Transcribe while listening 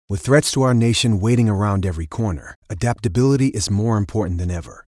With threats to our nation waiting around every corner, adaptability is more important than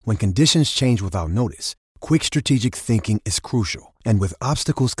ever. When conditions change without notice, quick strategic thinking is crucial. And with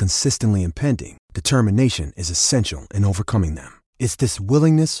obstacles consistently impending, determination is essential in overcoming them. It's this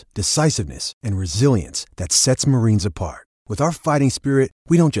willingness, decisiveness, and resilience that sets Marines apart. With our fighting spirit,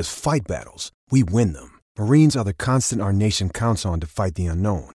 we don't just fight battles, we win them. Marines are the constant our nation counts on to fight the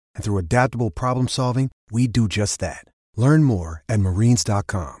unknown. And through adaptable problem solving, we do just that. Learn more at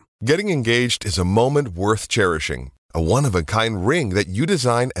marines.com. Getting engaged is a moment worth cherishing. A one-of-a-kind ring that you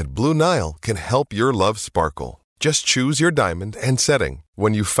design at Blue Nile can help your love sparkle. Just choose your diamond and setting.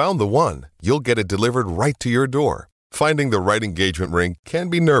 When you've found the one, you'll get it delivered right to your door. Finding the right engagement ring can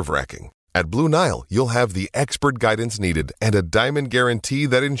be nerve-wracking. At Blue Nile, you'll have the expert guidance needed and a diamond guarantee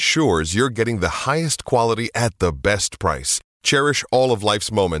that ensures you're getting the highest quality at the best price. Cherish all of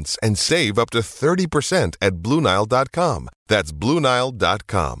life's moments and save up to 30% at BlueNile.com. That's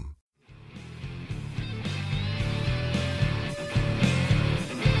BlueNile.com.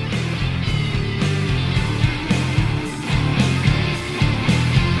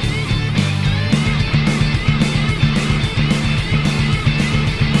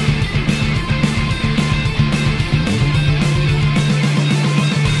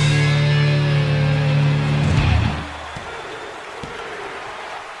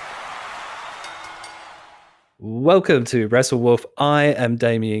 Welcome to WrestleWolf. I am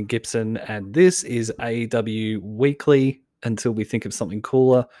Damian Gibson, and this is AEW Weekly until we think of something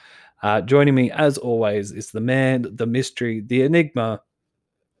cooler. Joining me, as always, is the man, the mystery, the enigma.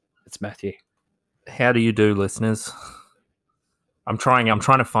 It's Matthew. How do you do, listeners? I'm trying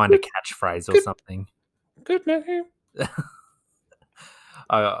to find a catchphrase or something. Good, Matthew.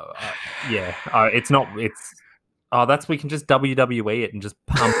 We can just WWE it and just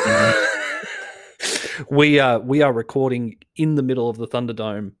pump it. We are recording in the middle of the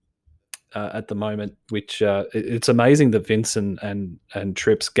Thunderdome at the moment, which it's amazing that Vince and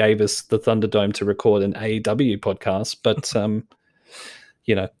Trips gave us the Thunderdome to record an AEW podcast, but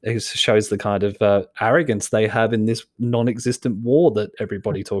it shows the kind of arrogance they have in this non-existent war that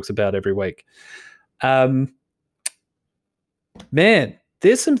everybody talks about every week. Man,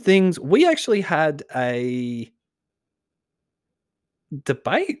 there's some things. We actually had a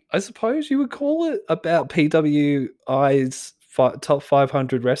debate, I suppose you would call it, about PWI's top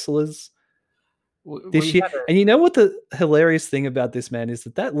 500 wrestlers this year. And you know what the hilarious thing about this, man, is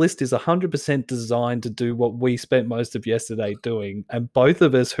that list is 100% designed to do what we spent most of yesterday doing. And both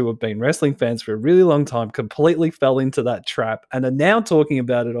of us who have been wrestling fans for a really long time completely fell into that trap and are now talking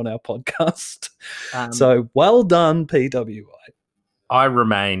about it on our podcast. So well done, PWI. I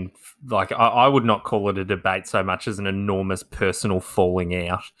remain... I would not call it a debate so much as an enormous personal falling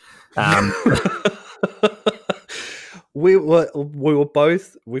out. We've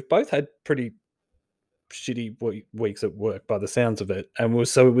both had pretty shitty weeks at work by the sounds of it. And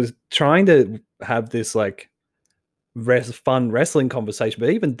it was trying to have this fun wrestling conversation, but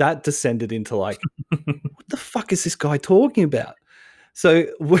even that descended into what the fuck is this guy talking about? So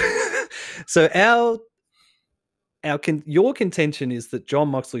your contention is that Jon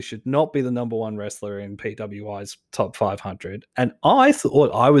Moxley should not be the number one wrestler in PWI's top 500. And I thought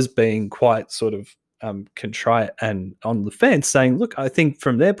I was being quite sort of contrite and on the fence, saying, look, I think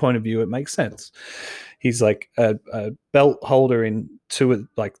from their point of view, it makes sense. He's like a belt holder in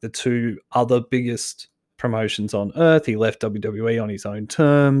the two other biggest promotions on earth. He left WWE on his own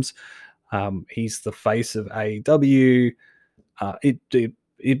terms. He's the face of AEW.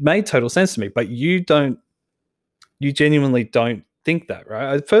 It made total sense to me, but you genuinely don't think that,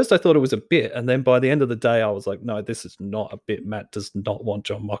 right? At first I thought it was a bit, and then by the end of the day I was like, no, this is not a bit. Matt does not want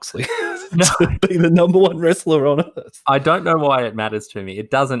Jon Moxley to be the number one wrestler on earth. I don't know why it matters to me.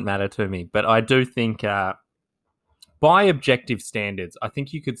 It doesn't matter to me, but I do think by objective standards, I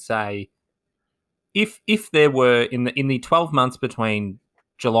think you could say if there were in the 12 months between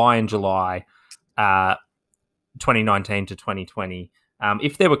July and July 2019 to 2020,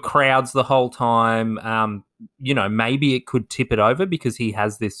 if there were crowds the whole time, maybe it could tip it over because he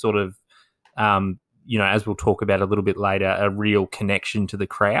has this sort of, as we'll talk about a little bit later, a real connection to the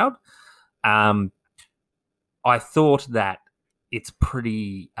crowd. I thought that it's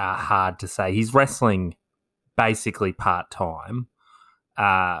pretty hard to say. He's wrestling basically part-time.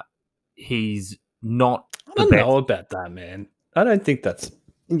 He's not... I don't know about that, man. I don't think that's...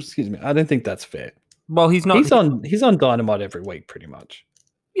 Excuse me. I don't think that's fair. Well, he's not. He's on Dynamite every week, pretty much.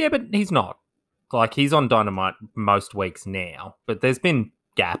 Yeah, but he's not. He's on Dynamite most weeks now, but there's been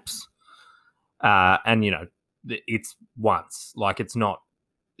gaps, and it's once. It's not.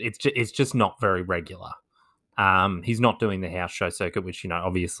 It's just not very regular. He's not doing the house show circuit, which,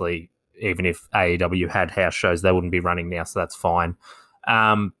 obviously, even if AEW had house shows, they wouldn't be running now, so that's fine.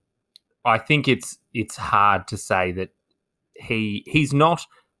 I think it's hard to say that he's not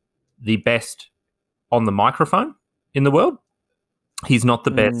the best on the microphone in the world. He's not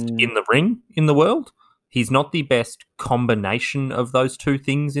the best in the ring in the world. He's not the best combination of those two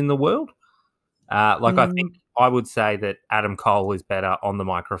things in the world. I think I would say that Adam Cole is better on the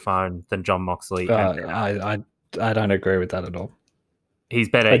microphone than Jon Moxley. I don't agree with that at all. He's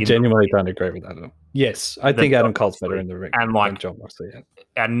better. I genuinely don't agree with that at all. Yes, I think Adam Cole's better in the ring than Jon Moxley. Yeah.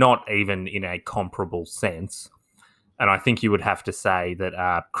 And not even in a comparable sense. And I think you would have to say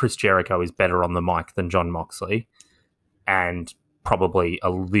that Chris Jericho is better on the mic than Jon Moxley, and probably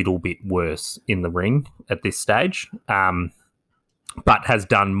a little bit worse in the ring at this stage, but has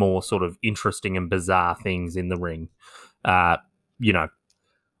done more sort of interesting and bizarre things in the ring. I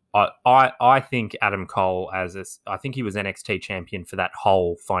think Adam Cole, I think he was NXT champion for that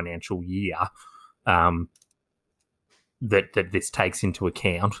whole financial year, that this takes into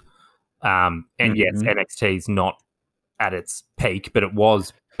account. Yes, NXT's not at its peak, but it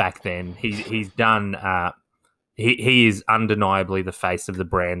was back then. He's done. He is undeniably the face of the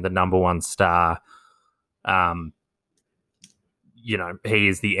brand, the number one star. He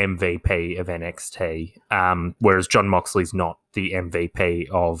is the MVP of NXT, whereas Jon Moxley's not the MVP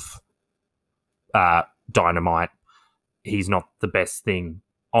of Dynamite. He's not the best thing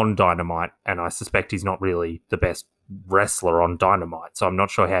on Dynamite, and I suspect he's not really the best wrestler on Dynamite. So I'm not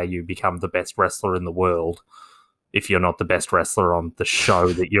sure how you become the best wrestler in the world if you're not the best wrestler on the show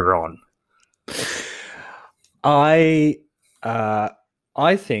that you're on. I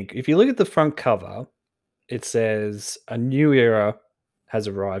think if you look at the front cover, it says a new era has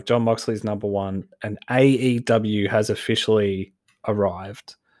arrived. Jon Moxley's number one, and AEW has officially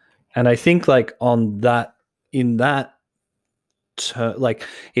arrived. And I think if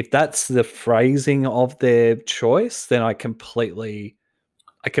that's the phrasing of their choice, then I completely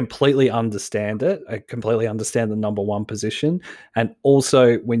understand it. I completely understand the number one position. And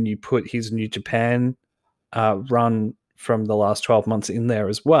also when you put his New Japan run from the last 12 months in there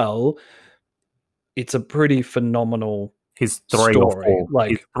as well, it's a pretty phenomenal his three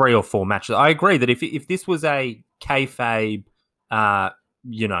or four matches. I agree that if this was a kayfabe,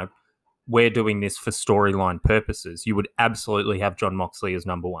 we're doing this for storyline purposes, you would absolutely have Jon Moxley as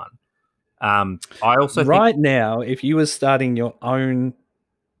number one. I also think now, if you were starting your own,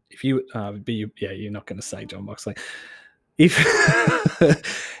 you're not going to say Jon Moxley. If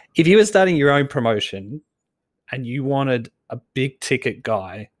you were starting your own promotion and you wanted a big ticket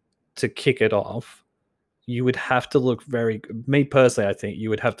guy to kick it off, you would have to look me personally, I think you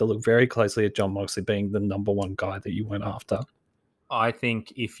would have to look very closely at Jon Moxley being the number one guy that you went after. I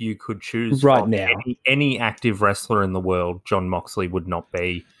think if you could choose right now any active wrestler in the world, Jon Moxley would not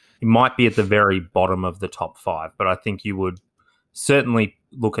be. He might be at the very bottom of the top five, but I think you would certainly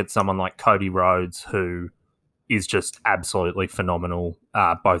look at someone like Cody Rhodes, who is just absolutely phenomenal,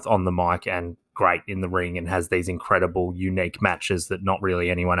 both on the mic and great in the ring, and has these incredible, unique matches that not really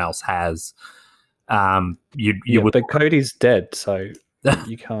anyone else has. But Cody's dead, so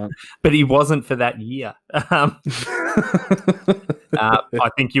you can't. But he wasn't for that year. I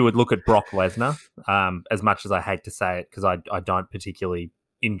think you would look at Brock Lesnar, as much as I hate to say it, because I don't particularly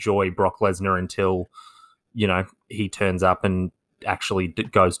enjoy Brock Lesnar until, he turns up and actually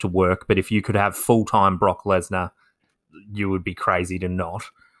goes to work. But if you could have full-time Brock Lesnar, you would be crazy to not.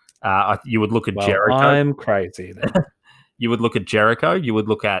 You would look at Jericho. I'm crazy then. You would look at Jericho. You would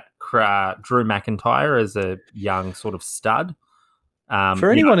look at Drew McIntyre as a young sort of stud.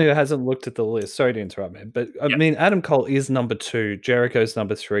 For anyone who hasn't looked at the list, sorry to interrupt, man, but I mean, Adam Cole is number 2, Jericho's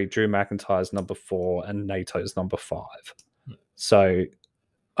number 3, Drew McIntyre's number 4, and Nato's number 5. So,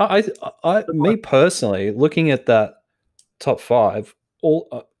 me personally, looking at that top 5,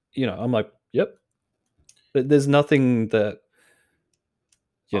 I'm like, yep. But there's nothing that,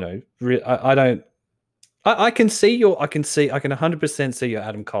 I don't. I can 100% see your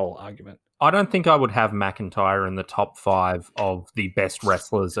Adam Cole argument. I don't think I would have McIntyre in the top 5 of the best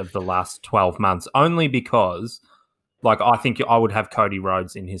wrestlers of the last 12 months, only because, I think I would have Cody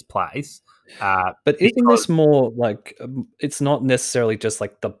Rhodes in his place. But isn't this more it's not necessarily just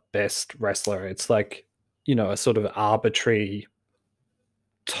the best wrestler. It's a sort of arbitrary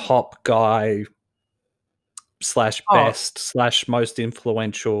top guy / best / most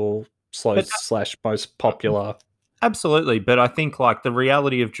influential / most popular. Absolutely, but I think the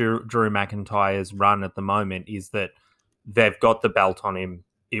reality of Drew McIntyre's run at the moment is that they've got the belt on him.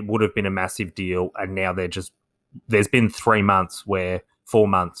 It would have been a massive deal, and now there's been 4 months where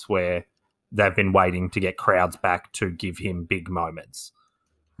they've been waiting to get crowds back to give him big moments.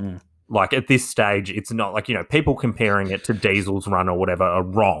 Like at this stage, it's not like, people comparing it to Diesel's run or whatever are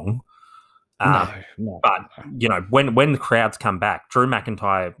wrong. No. But, when the crowds come back, Drew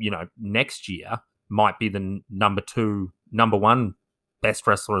McIntyre, next year might be the number one best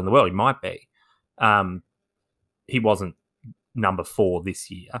wrestler in the world. He might be. He wasn't number 4 this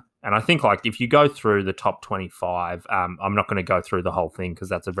year. And I think, like, if you go through the top 25, I'm not going to go through the whole thing because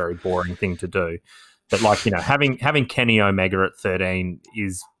that's a very boring thing to do. But, like, having Kenny Omega at 13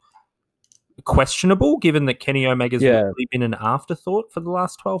 is questionable, given that Kenny Omega's really been an afterthought for the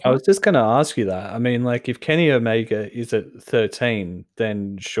last 12 months. I was just going to ask you that. I mean, like, if Kenny Omega is at 13,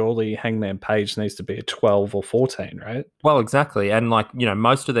 then surely Hangman Page needs to be at 12 or 14, right? Well, exactly. And, like,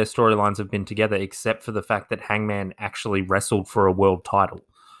 most of their storylines have been together except for the fact that Hangman actually wrestled for a world title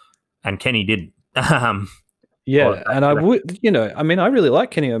and Kenny didn't. Yeah, and I would, I mean, I really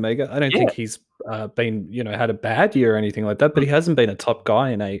like Kenny Omega. I don't think he's been, had a bad year or anything like that, but he hasn't been a top guy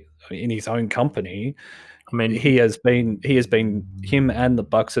in his own company. I mean, him and the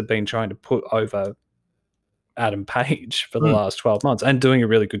Bucks have been trying to put over Adam Page for the last 12 months and doing a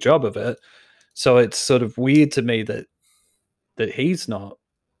really good job of it. So it's sort of weird to me that he's not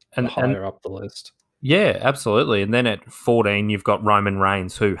higher up the list. Yeah, absolutely. And then at 14, you've got Roman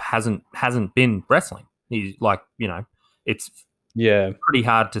Reigns, who hasn't been wrestling. He's like, it's pretty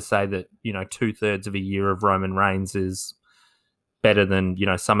hard to say that, 2/3 of a year of Roman Reigns is better than,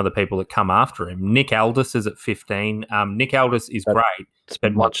 some of the people that come after him. Nick Aldis is at 15. Nick Aldis is great. It's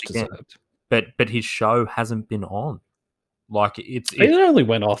been much deserved. But his show hasn't been on. Like it only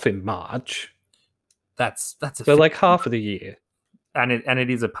went off in March. That's so like half of the year. And it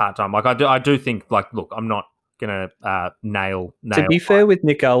is a part-time. Like I do think, like, look, I'm not gonna nail. To be fair with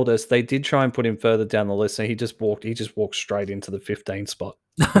Nick Aldis, they did try and put him further down the list, and he just walked straight into the 15 spot.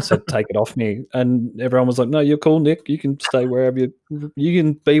 And said, "Take it off me," and everyone was like, "No, you're cool, Nick. You can stay wherever you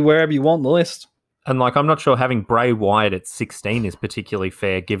can be wherever you want on the list." And, like, I'm not sure having Bray Wyatt at 16 is particularly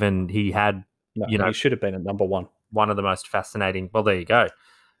fair, given he had, he should have been at number 1. One of the most fascinating. Well, there you go.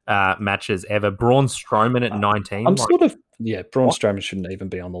 Matches ever. Braun Strowman at 19. I'm sort of Braun Strowman shouldn't even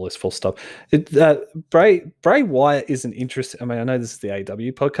be on the list. Full stop. Bray Wyatt is an interesting. I mean, I know this is the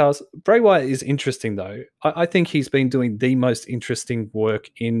AEW podcast. Bray Wyatt is interesting though. I think he's been doing the most interesting work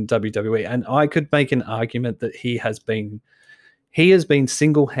in WWE, and I could make an argument that he has been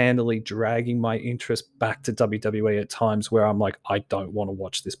single-handedly dragging my interest back to WWE at times where I'm like, I don't want to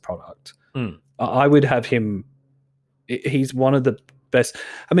watch this product. I would have him. He's one of the best.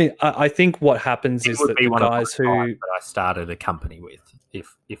 I mean, I think what happens is that the guys who I started a company with,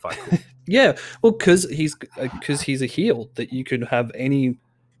 if I could. Yeah, well, because he's a heel that you could have any,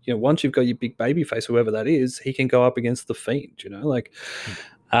 once you've got your big baby face, whoever that is, he can go up against the Fiend.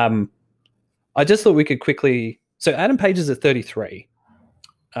 I just thought we could quickly. So Adam Page is at 33.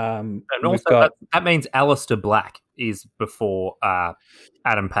 And also that means Aleister Black is before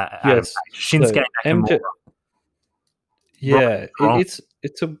Adam Page. Shinsuke Nakamura. Yeah,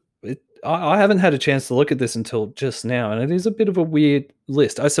 I haven't had a chance to look at this until just now, and it is a bit of a weird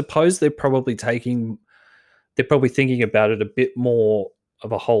list. I suppose they're probably thinking about it a bit more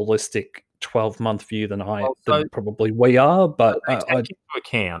of a holistic 12-month view than probably we are. But they take into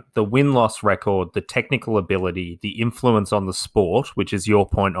account the win-loss record, the technical ability, the influence on the sport, which is your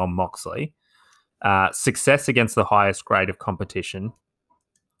point on Moxley, success against the highest grade of competition,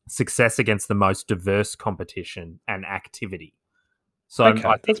 success against the most diverse competition, and activity. So I think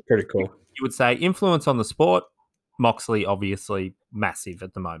that's pretty cool. You would say influence on the sport, Moxley obviously massive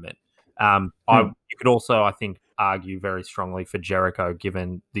at the moment. You could also, I think, argue very strongly for Jericho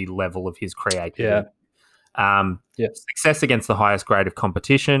given the level of his creativity. Success against the highest grade of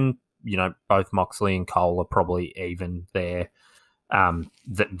competition, both Moxley and Cole are probably even there.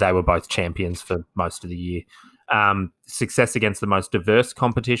 They were both champions for most of the year. Success against the most diverse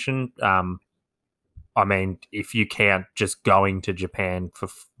competition. I mean, if you count just going to Japan for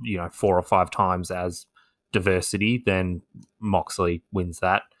 4 or 5 times as diversity, then Moxley wins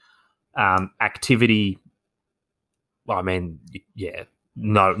that. Activity. I mean,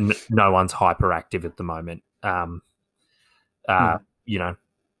 no one's hyperactive at the moment.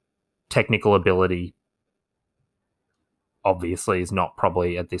 Technical ability obviously is not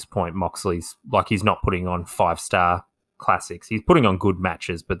probably at this point. Moxley's like he's not putting on 5-star classics. He's putting on good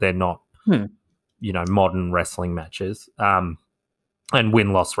matches, but they're not, modern wrestling matches. And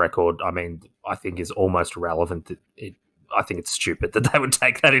win-loss record, I mean, I think is almost irrelevant. I think it's stupid that they would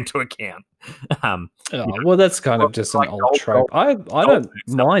take that into account. Well, that's kind of just an old trope. I don't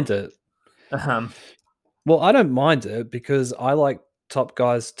mind it. Well, I don't mind it because I like top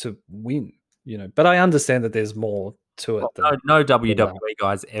guys to win. But I understand that there's more to it Well, than no than that. WWE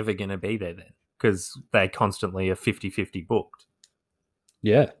guy's ever going to be there then because they constantly are 50-50 booked.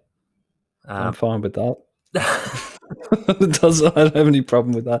 Yeah, I'm fine with that. I don't have any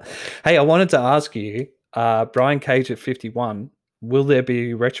problem with that. Hey, I wanted to ask you, Brian Cage at 51, will there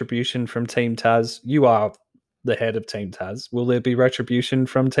be retribution from Team Taz? You are the head of Team Taz. Will there be retribution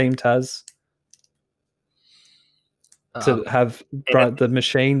from Team Taz to have the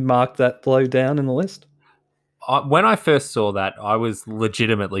Machine mark that blow down in the list? When I first saw that, I was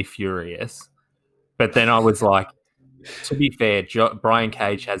legitimately furious. But then I was like, to be fair, Brian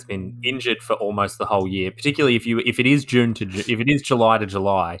Cage has been injured for almost the whole year. Particularly if it is July to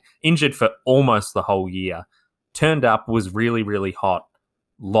July, injured for almost the whole year. Turned up, was really really hot,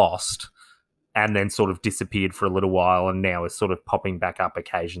 lost, and then sort of disappeared for a little while, and now is sort of popping back up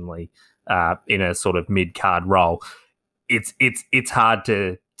occasionally in a sort of mid card role. It's hard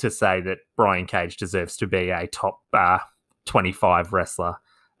to say that Brian Cage deserves to be a top 25 wrestler.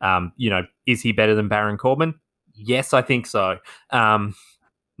 Is he better than Baron Corbin? Yes, I think so.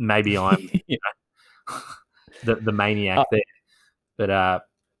 Maybe I'm the maniac there, but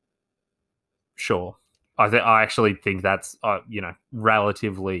sure. I actually think that's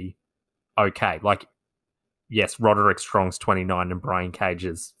relatively okay. Like, yes, Roderick Strong's 29 and Brian Cage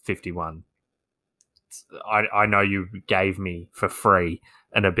is 51. I know you gave me for free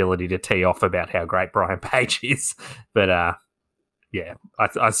an ability to tee off about how great Brian Page is, but yeah,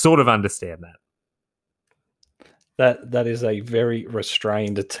 I sort of understand that. That is a very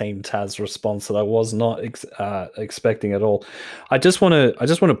restrained Team Taz response that I was not expecting at all. I just want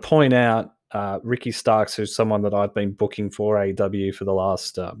to point out Ricky Starks, who's someone that I've been booking for AEW for the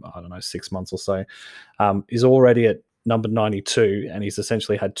last 6 months or so, is already at number 92, and he's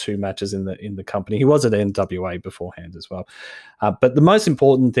essentially had 2 matches in the company. He was at NWA beforehand as well. But the most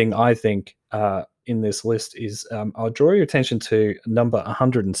important thing I think in this list is I'll draw your attention to number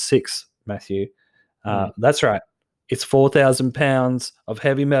 106, Matthew. That's right. It's 4,000 pounds of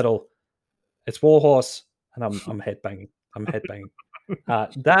heavy metal. It's Warhorse, and I'm headbanging. I'm headbanging.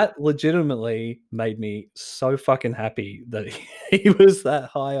 That legitimately made me so fucking happy that he was that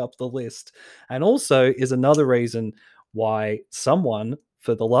high up the list, and also is another reason why someone,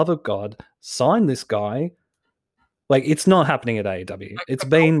 for the love of God, signed this guy. Like, it's not happening at AEW. It's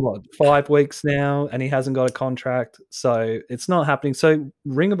been 5 weeks now, and he hasn't got a contract, so it's not happening. So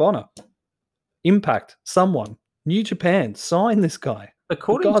Ring of Honor, Impact, someone. New Japan, sign this guy.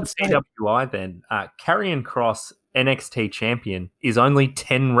 According to PWI, then, Karrion Kross, NXT champion, is only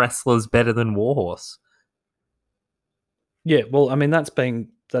 10 wrestlers better than Warhorse. Yeah, well, I mean, that's being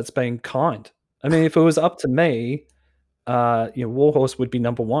kind. I mean, if it was up to me, Warhorse would be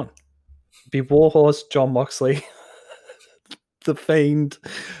number 1. It'd be Warhorse, Jon Moxley, The Fiend,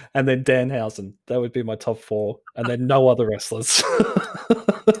 and then Danhausen. That would be my top 4, and then no other wrestlers.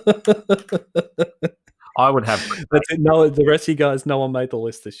 I would have. That's it. No, the rest of you guys, no one made the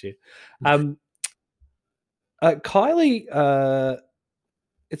list this year. Kylie,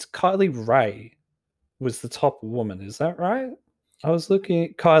 it's Kylie Ray was the top woman. Is that right? I was looking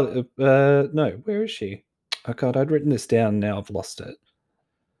at Kylie. No, where is she? Oh God, I'd written this down. Now I've lost it.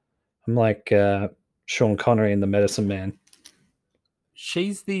 I'm like Sean Connery in The Medicine Man.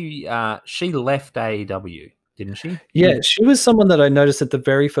 She's she left AEW, didn't she? Yeah, she was someone that I noticed at the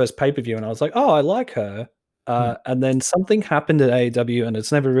very first pay-per-view, and I was like, oh, I like her. And then something happened at AEW, and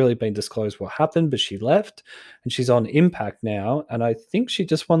it's never really been disclosed what happened, but she left, and she's on Impact now, and I think she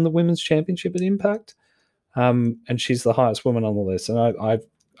just won the Women's Championship at Impact, and she's the highest woman on the list. And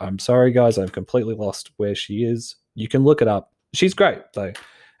I'm sorry, guys, I've completely lost where she is. You can look it up. She's great, though.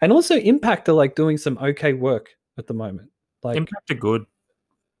 And also, Impact are like doing some okay work at the moment. Like, Impact are good.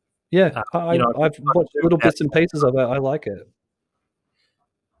 Yeah, I've watched little bits and pieces of it. I like it.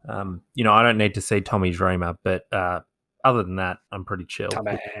 I don't need to see Tommy Dreamer, but other than that, I'm pretty chill.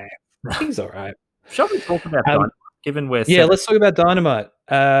 Tommy, he's all right. Shall we talk about Dynamite? Given we're let's talk about Dynamite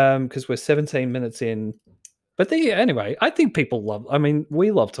because we're 17 minutes in. But anyway, I think people love. I mean,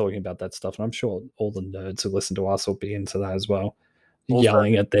 we love talking about that stuff, and I'm sure all the nerds who listen to us will be into that as well. Also,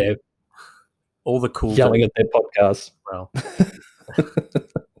 yelling at their podcasts. Well.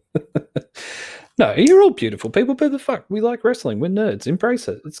 No, you're all beautiful people, but the fuck, we like wrestling. We're nerds. Embrace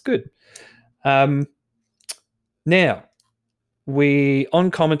it. It's good. Now,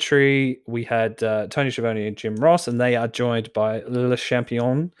 on commentary, we had Tony Schiavone and Jim Ross, and they are joined by Le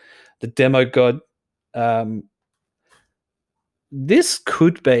Champion, the Demo God. This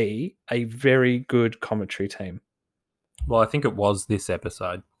could be a very good commentary team. Well, I think it was this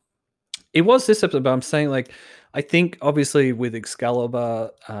episode. It was this episode, but I'm saying, like, I think obviously with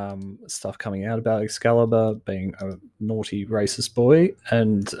Excalibur, stuff coming out about Excalibur being a naughty racist boy,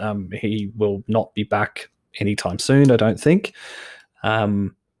 and he will not be back anytime soon, I don't think.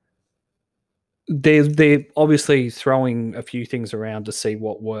 They're obviously throwing a few things around to see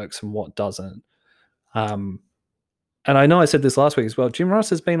what works and what doesn't. And I know I said this last week as well. Jim Ross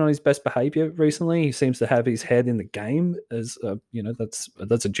has been on his best behavior recently. He seems to have his head in the game. As that's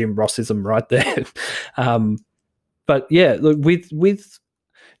a Jim Rossism right there. But yeah, look, with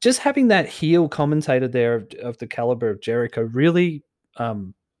just having that heel commentator there of the caliber of Jericho really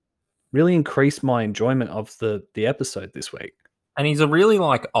really increased my enjoyment of the episode this week. And he's a really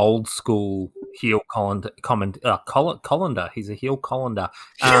like old school heel colander. He's a heel colander.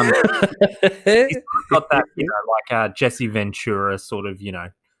 He's got that, like Jesse Ventura sort of,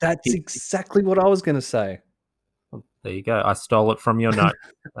 That's exactly what I was going to say. There you go. I stole it from your note.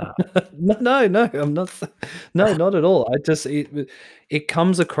 No, I'm not. No, not at all. I just it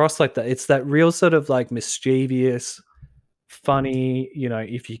comes across like that. It's that real sort of like mischievous, funny.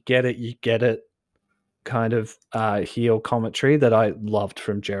 If you get it, you get it. Kind of heel commentary that I loved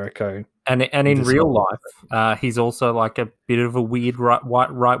from Jericho. And in real life, he's also like a bit of a weird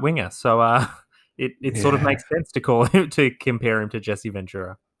right winger. So it sort of makes sense to compare him to Jesse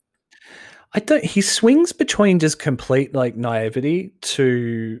Ventura. He swings between just complete like naivety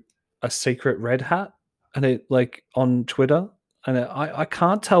to a secret red hat, and it like on Twitter, and I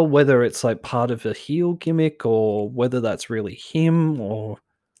can't tell whether it's like part of a heel gimmick or whether that's really him. Or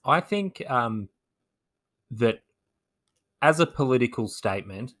I think that as a political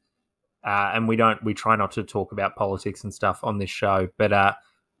statement, and we try not to talk about politics and stuff on this show, but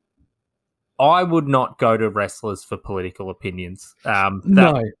I would not go to wrestlers for political opinions.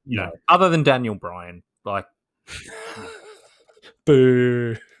 No. Other than Daniel Bryan, like,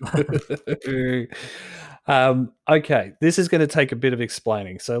 boo. Okay, this is going to take a bit of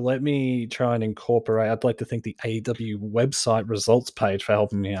explaining, so let me try and incorporate. I'd like to thank the AEW website results page for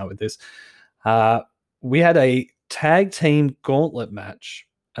helping me out with this. We had a tag team gauntlet match,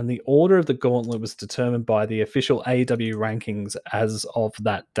 and the order of the gauntlet was determined by the official AEW rankings as of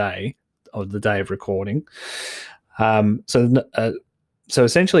that day, of the day of recording. So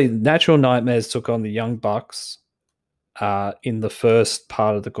essentially, Natural Nightmares took on the Young Bucks in the first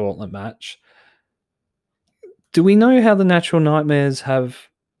part of the gauntlet match. Do we know how the Natural Nightmares have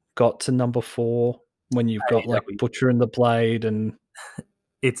got to number 4 when you've got like Butcher and the Blade and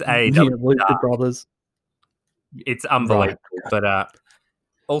it's AEW Lucha Brothers? It's unbelievable. Right. But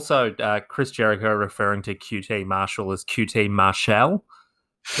also Chris Jericho referring to QT Marshall as QT Marshall.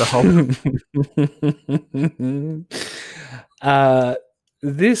 The whole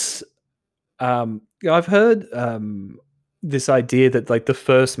this I've heard this idea that like the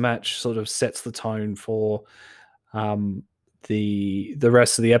first match sort of sets the tone for the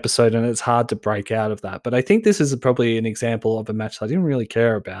rest of the episode, and it's hard to break out of that. But I think this is probably an example of a match I didn't really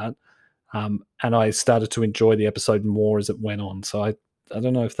care about, and I started to enjoy the episode more as it went on. So I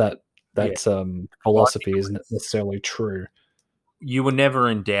don't know if that philosophy isn't necessarily true. You were never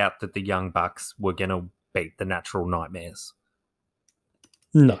in doubt that the Young Bucks were going to beat the Natural Nightmares.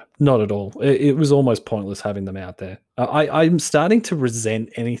 No, not at all. It was almost pointless having them out there. I'm starting to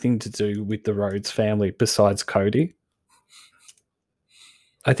resent anything to do with the Rhodes family besides Cody.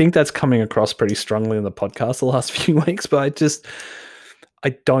 I think that's coming across pretty strongly in the podcast the last few weeks, but I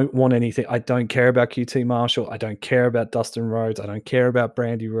don't want anything. I don't care about QT Marshall. I don't care about Dustin Rhodes. I don't care about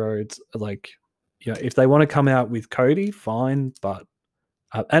Brandy Rhodes. Like, if they want to come out with Cody, fine. But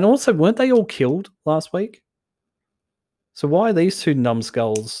and also, weren't they all killed last week? So why are these two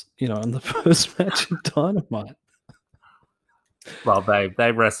numbskulls, in the first match of Dynamite? Well,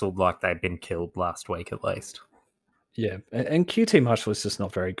 they wrestled like they'd been killed last week at least. Yeah, and QT Marshall is just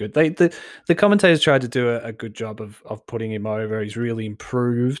not very good. The commentators tried to do a good job of putting him over. He's really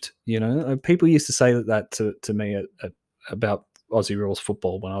improved. People used to say that to me about Aussie Rules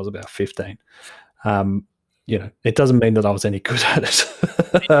football when I was about 15. It doesn't mean that I was any good at it.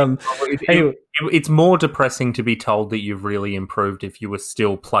 Anyway, it's more depressing to be told that you've really improved if you were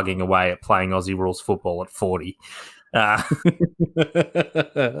still plugging away at playing Aussie Rules football at 40.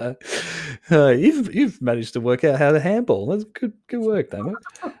 You've managed to work out how to handball. That's good work, damn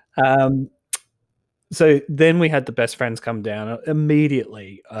it. So then we had the best friends come down.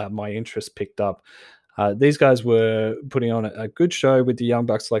 Immediately, my interest picked up. These guys were putting on a good show with the Young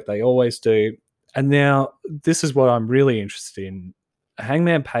Bucks like they always do. And now this is what I'm really interested in.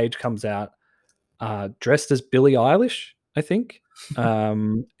 Hangman Page comes out dressed as Billie Eilish, I think.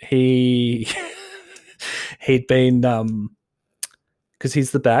 He'd been because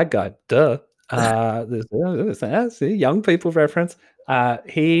he's the bad guy. Duh. There's a young people reference.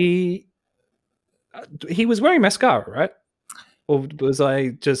 He was wearing mascara, right? Or was I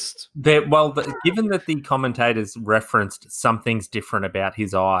just Given that the commentators referenced something's different about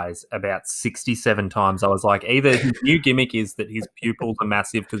his eyes about 67 times, I was like, either his new gimmick is that his pupils are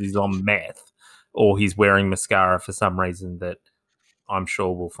massive because he's on meth, or he's wearing mascara for some reason that I'm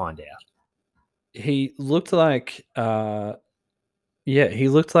sure we'll find out. he looked like he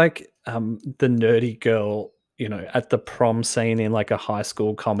looked like the nerdy girl, at the prom scene in like a high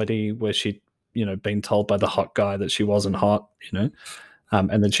school comedy where she'd, been told by the hot guy that she wasn't hot,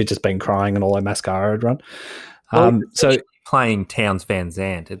 and then she'd just been crying and all her mascara had run. So playing Towns Van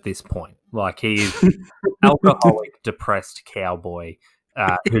Zandt at this point, like he's alcoholic, depressed cowboy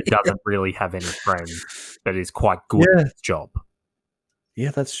who doesn't really have any friends, but is quite good at his job.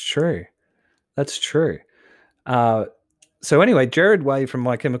 Yeah, that's true. That's true. So anyway, Jared Way from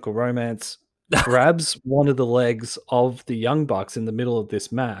My Chemical Romance grabs one of the legs of the Young Bucks in the middle of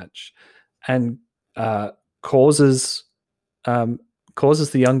this match, and causes the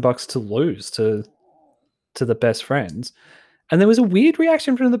Young Bucks to lose to the Best Friends. And there was a weird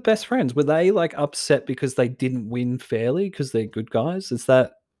reaction from the Best Friends. Were they like upset because they didn't win fairly because they're good guys? Is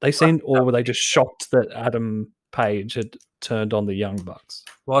that they seemed, or were they just shocked that Adam Page had turned on the Young Bucks?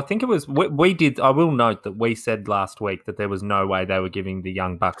 Well, I think it was we did. I will note that we said last week that there was no way they were giving the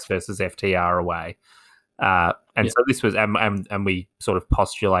Young Bucks versus FTR away, so this was, and we sort of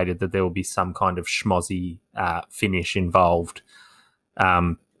postulated that there will be some kind of schmozzy finish involved,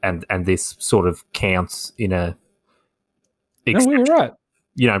 and this sort of counts in a. No, we were right.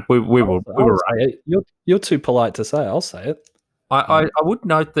 We were right. You're too polite to say. I'll say it. I would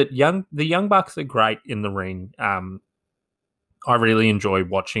note that the Young Bucks are great in the ring. I really enjoy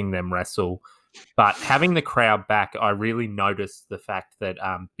watching them wrestle, but having the crowd back, I really noticed the fact that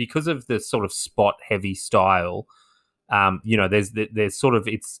because of the sort of spot heavy style, there's sort of,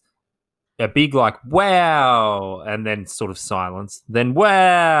 it's a big like wow, and then sort of silence, then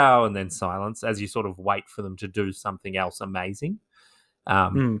wow, and then silence as you sort of wait for them to do something else amazing.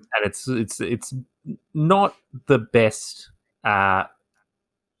 And it's not the best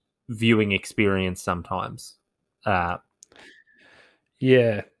viewing experience sometimes.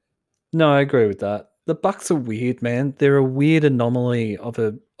 Yeah. No, I agree with that. The Bucks are weird, man. They're a weird anomaly of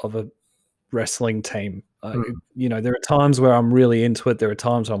a wrestling team. There are times where I'm really into it. There are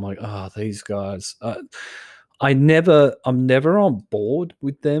times where I'm like, these guys. I'm never on board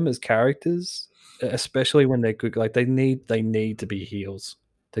with them as characters, especially when they're good. Like they need to be heels.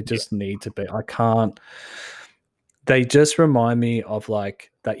 They just need to be. I can't. They just remind me of like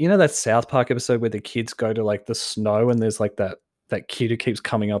that. That South Park episode where the kids go to like the snow and there's like that kid who keeps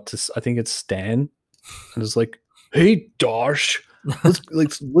coming up to, I think it's Stan, and it's like, "Hey, Darsh,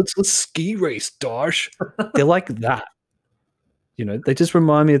 let's ski race, Darsh." They're like that. They just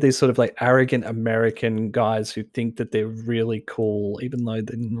remind me of these sort of like arrogant American guys who think that they're really cool, even though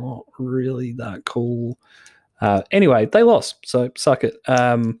they're not really that cool. Anyway, they lost, so suck it.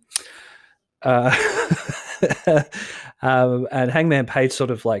 And Hangman Page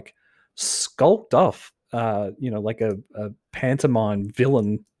sort of like skulked off, like a pantomime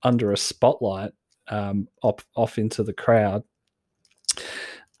villain under a spotlight, off into the crowd.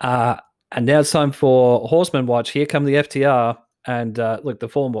 And now it's time for Horseman Watch. Here come the FTR. And look, the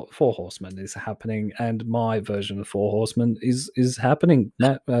four Horsemen is happening, and my version of Four Horsemen is happening.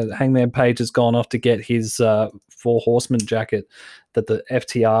 Hangman Page has gone off to get his Four Horsemen jacket that the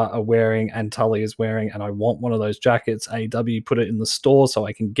FTR are wearing and Tully is wearing, and I want one of those jackets. AEW put it in the store so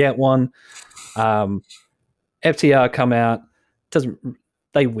I can get one. FTR come out,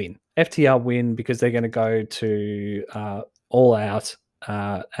 they win. FTR win because they're going to go to All Out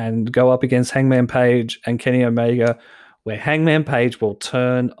and go up against Hangman Page and Kenny Omega, where Hangman Page will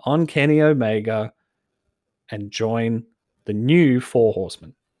turn on Kenny Omega and join the new Four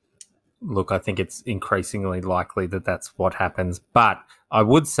Horsemen. Look, I think it's increasingly likely that that's what happens. But I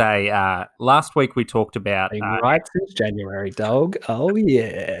would say last week we talked about... right since January, dog. Oh,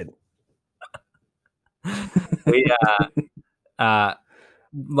 yeah.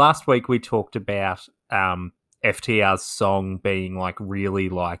 Last week we talked about FTR's song being like really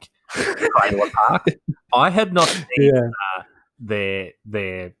like trailer park. I had not seen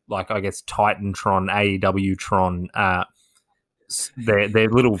their like, I guess, Titantron, AEW Tron, their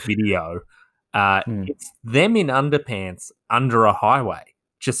little video. It's them in underpants under a highway,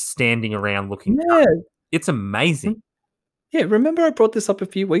 just standing around looking. Yeah, it's amazing. Yeah, remember I brought this up a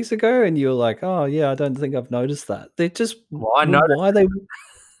few weeks ago, and you were like, "Oh, yeah, I don't think I've noticed that." They're just I know why they.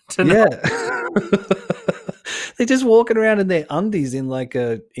 Yeah, They're just walking around in their undies in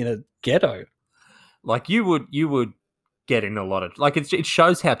a ghetto. Like you would get in a lot of it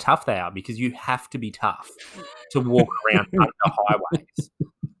shows how tough they are because you have to be tough to walk around under highways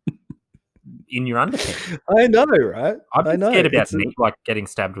in your underpants. I know, right? I'd I be know. scared about getting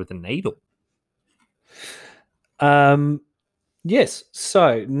stabbed with a needle. Yes.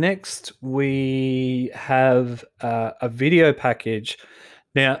 So next we have a video package.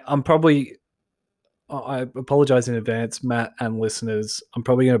 Now I apologize in advance, Matt and listeners. I'm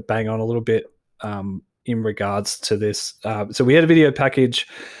probably going to bang on a little bit in regards to this. So we had a video package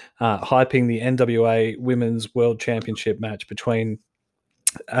hyping the NWA Women's World Championship match between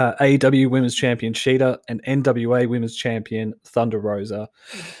AEW Women's Champion Sheeta and NWA Women's Champion Thunder Rosa.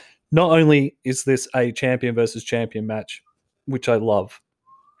 Not only is this a champion versus champion match, which I love,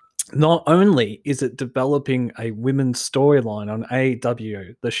 not only is it developing a women's storyline on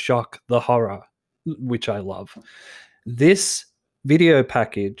AEW, the shock, the horror, which I love. This video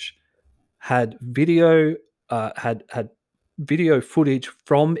package had video had video footage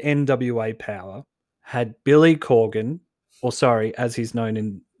from NWA Power, had Billy Corgan, or sorry, as he's known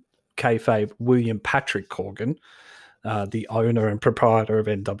in kayfabe, William Patrick Corgan, the owner and proprietor of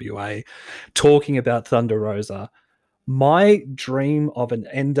NWA, talking about Thunder Rosa. My dream of an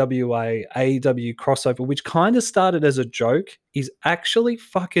NWA AEW crossover, which kind of started as a joke, is actually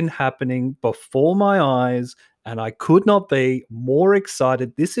fucking happening before my eyes, and I could not be more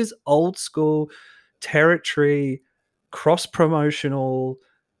excited. This is old school territory, cross promotional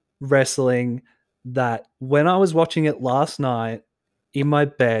wrestling that when I was watching it last night in my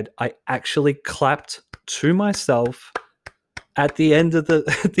bed, I actually clapped to myself at the end of the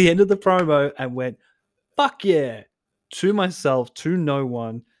at the end of the promo and went, "Fuck yeah." To myself, to no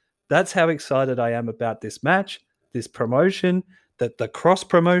one. That's how excited I am about this match, this promotion, that the cross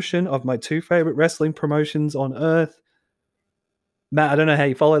promotion of my two favorite wrestling promotions on earth. Matt, I don't know how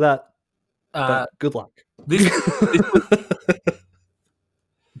you follow that, but good luck. This was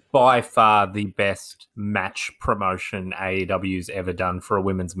by far the best match promotion AEW's ever done for a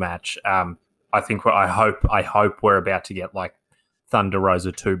women's match. I hope we're about to get like Thunder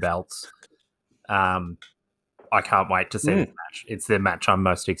Rosa 2 belts. I can't wait to see this match. It's the match I'm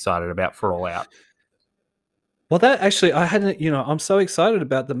most excited about for All Out. Well, that actually, I hadn't, I'm so excited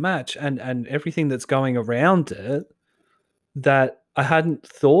about the match and everything that's going around it that I hadn't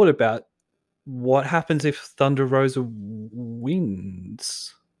thought about what happens if Thunder Rosa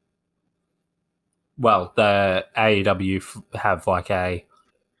wins. Well, the AEW have like a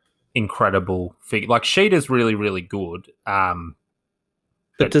incredible figure. Like Sheeta's really, really good.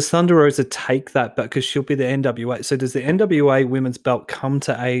 But does Thunder Rosa take that back? Because she'll be the NWA. So does the NWA women's belt come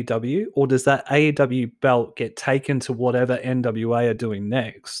to AEW, or does that AEW belt get taken to whatever NWA are doing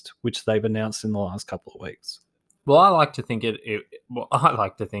next, which they've announced in the last couple of weeks? Well, I like to think I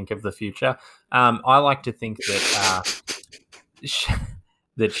like to think of the future. I like to think that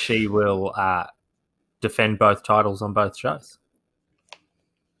that she will defend both titles on both shows.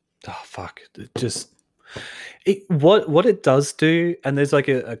 Oh fuck! What it does do, and there's like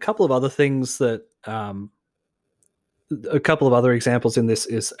a couple of other things that a couple of other examples in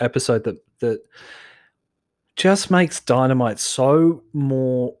this episode that just makes Dynamite so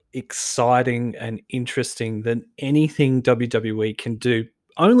more exciting and interesting than anything WWE can do.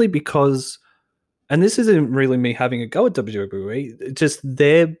 Only because, and this isn't really me having a go at WWE, just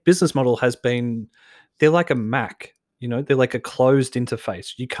their business model has been, they're like a Mac, they're like a closed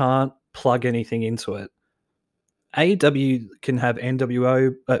interface. You can't plug anything into it. AEW can have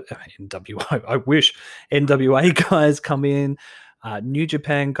NWO, I wish NWA guys come in, New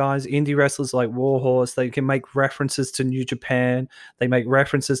Japan guys, indie wrestlers like Warhorse. They can make references to New Japan. They make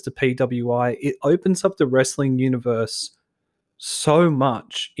references to PWI. It opens up the wrestling universe so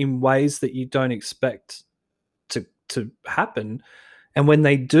much in ways that you don't expect to happen. And when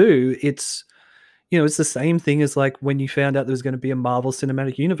they do, it's the same thing as like when you found out there was going to be a Marvel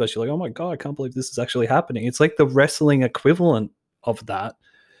Cinematic Universe. You're like, oh my God, I can't believe this is actually happening. It's like the wrestling equivalent of that,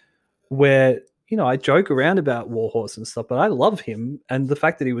 where, I joke around about Warhorse and stuff, but I love him. And the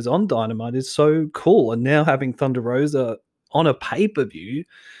fact that he was on Dynamite is so cool. And now having Thunder Rosa on a pay-per-view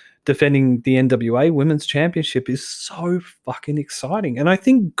defending the NWA Women's Championship is so fucking exciting. And I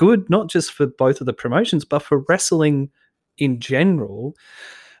think good, not just for both of the promotions, but for wrestling in general,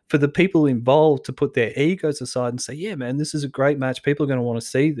 for the people involved to put their egos aside and say, yeah, man, this is a great match. People are going to want to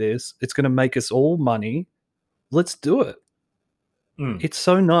see this. It's going to make us all money. Let's do it. It's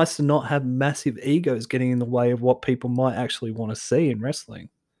so nice to not have massive egos getting in the way of what people might actually want to see in wrestling.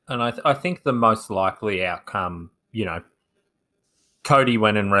 And I think the most likely outcome, Cody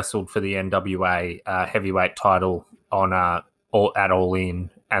went and wrestled for the NWA heavyweight title on at All In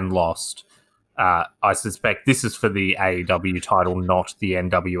and lost. I suspect this is for the AEW title, not the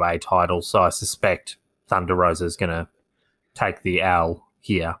NWA title. So I suspect Thunder Rosa is going to take the L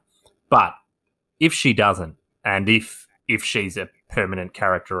here. But if she doesn't, and if she's a permanent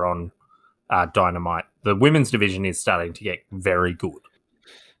character on Dynamite, the women's division is starting to get very good.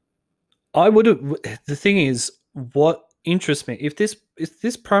 I would have. The thing is, what interests me if this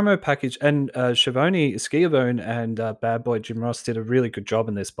promo package and Schiavone and Bad Boy Jim Ross did a really good job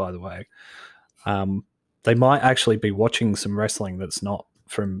in this, by the way. They might actually be watching some wrestling that's not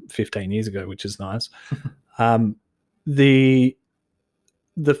from 15 years ago, which is nice. The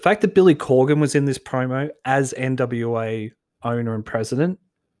fact that Billy Corgan was in this promo as NWA owner and president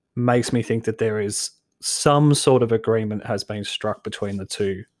makes me think that there is some sort of agreement has been struck between the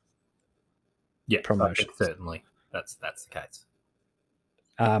two. Yeah, promotions. Certainly, that's the case.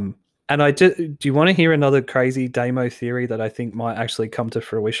 And do you want to hear another crazy Damo theory that I think might actually come to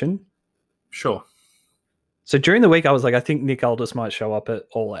fruition? Sure. So during the week, I was like, I think Nick Aldis might show up at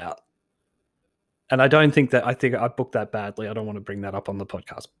All Out. And I think I booked that badly. I don't want to bring that up on the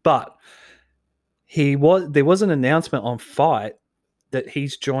podcast. But there was an announcement on Fight that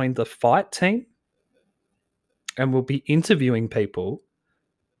he's joined the Fight team and will be interviewing people.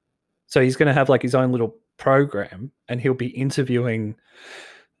 So he's going to have like his own little program and he'll be interviewing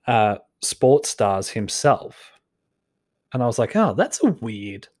sports stars himself. And I was like, oh, that's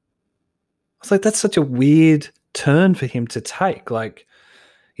such a weird turn for him to take. Like,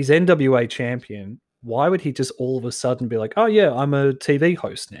 he's NWA champion. Why would he just all of a sudden be like, oh yeah, I'm a TV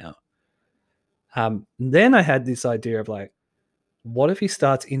host now? Then I had this idea of like, what if he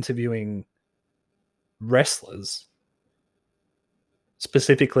starts interviewing wrestlers,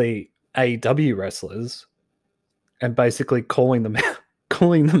 specifically AEW wrestlers, and basically calling them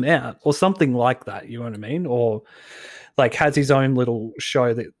out or something like that, you know what I mean? Or like has his own little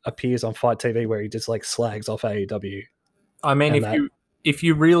show that appears on Fight TV where he just like slags off AEW. I mean, if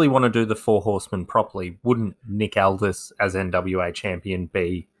you really want to do the Four Horsemen properly, wouldn't Nick Aldis as NWA champion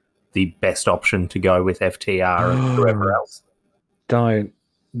be the best option to go with FTR and whoever else? Don't.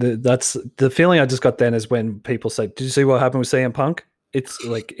 That's the feeling I just got then is when people say, did you see what happened with CM Punk? It's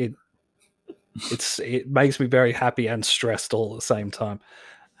like it makes me very happy and stressed all at the same time.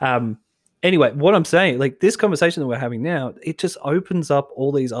 Anyway, what I'm saying, like this conversation that we're having now, it just opens up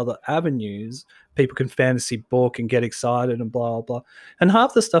all these other avenues. People can fantasy book and get excited and blah, blah. And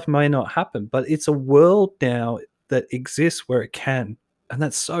half the stuff may not happen, but it's a world now that exists where it can. And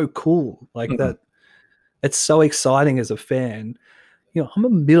that's so cool. Like that, it's so exciting as a fan. You know, I'm a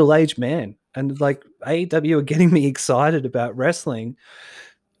middle-aged man and like AEW are getting me excited about wrestling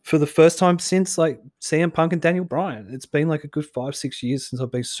for the first time since like CM Punk and Daniel Bryan. It's been like a good 5-6 years since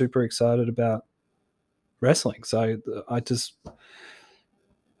I've been super excited about wrestling. So I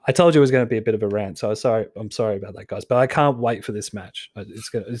told you it was going to be a bit of a rant. So I'm sorry about that, guys. But I can't wait for this match. It's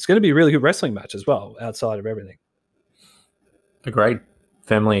going to be a really good wrestling match as well, outside of everything. Agreed.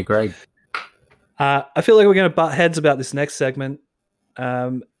 Firmly agreed. I feel like we're going to butt heads about this next segment.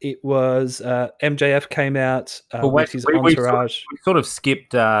 It was MJF came out with his entourage. We sort of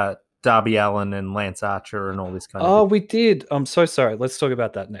skipped Darby Allin and Lance Archer and all this kind of thing. We did. I'm so sorry. Let's talk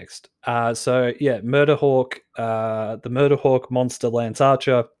about that next. So yeah, Murder Hawk, the Murder Hawk monster Lance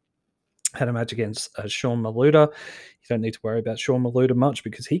Archer had a match against Sean Maluda. You don't need to worry about Sean Maluda much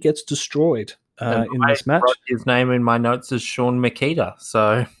because he gets destroyed in this match. Wrote his name in my notes as Sean Makita,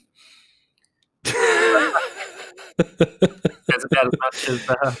 so that's about as much as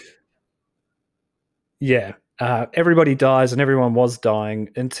yeah. Everybody dies and everyone was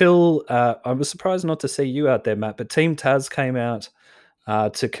dying until I was surprised not to see you out there, Matt, but Team Taz came out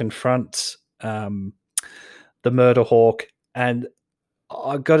to confront the Murder Hawk. And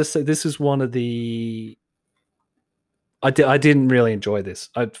I got to say, this is one of the... I didn't really enjoy this.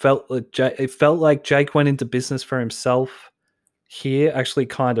 It felt like Jake went into business for himself here, actually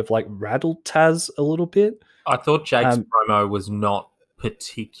kind of like rattled Taz a little bit. I thought Jake's promo was not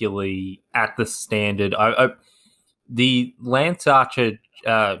particularly at the standard. The Lance Archer,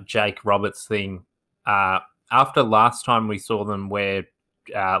 Jake Roberts thing, after last time we saw them where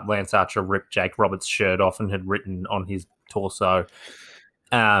Lance Archer ripped Jake Roberts' shirt off and had written on his torso,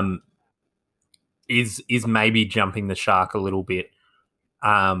 is maybe jumping the shark a little bit.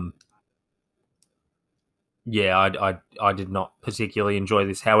 Yeah, I did not particularly enjoy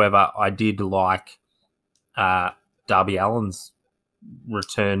this. However, I did like Darby Allin's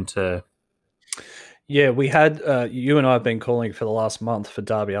return to Yeah, we had you and I have been calling for the last month for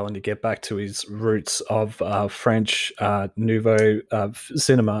Darby Allin to get back to his roots of French Nouveau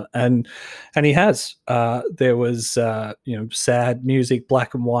cinema, and he has. There was sad music,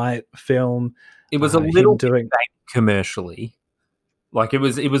 black and white film. It was a Him little bit doing. commercially. Like it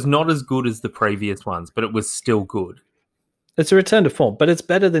was not as good as the previous ones, but it was still good. It's a return to form, but it's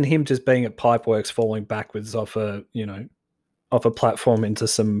better than him just being at Pipeworks, falling backwards off a platform into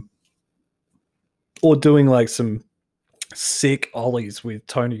some, or doing like some sick ollies with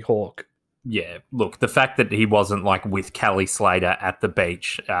Tony Hawk. Yeah, look, the fact that he wasn't like with Kelly Slater at the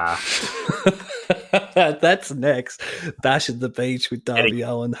beach. That's next. Bash at the beach with Darby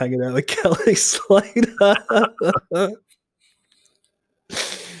Allin hanging out with Kelly Slater.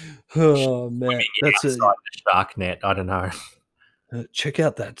 Oh man, that's inside the shark net. I don't know. Check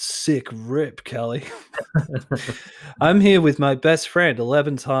out that sick rip, Kelly. I'm here with my best friend,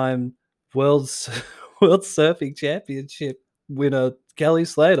 11-time World Surfing Championship winner, Kelly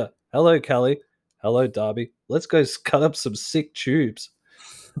Slater. Hello, Kelly. Hello, Darby. Let's go cut up some sick tubes.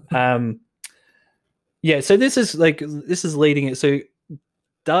 Yeah, so this is leading it. So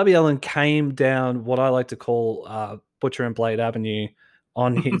Darby Allin came down what I like to call Butcher and Blade Avenue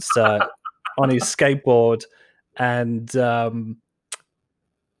on his skateboard, and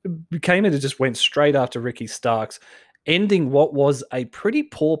came in and just went straight after Ricky Starks, ending what was a pretty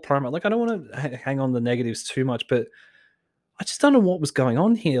poor promo. Like, I don't want to hang on the negatives too much, but I just don't know what was going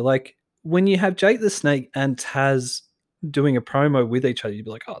on here. Like, when you have Jake the Snake and Taz doing a promo with each other, you'd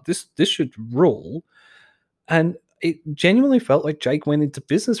be like, oh, this should rule. And it genuinely felt like Jake went into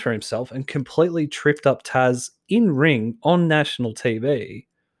business for himself and completely tripped up Taz in ring on national TV.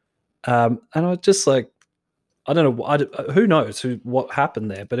 And I was just like, I don't know. Who knows what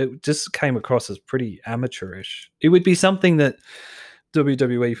happened there, but it just came across as pretty amateurish. It would be something that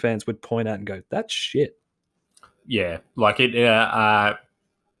WWE fans would point out and go, that's shit. Yeah, like it.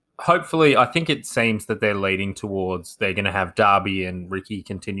 Hopefully, I think it seems that they're leading towards they're going to have Darby and Ricky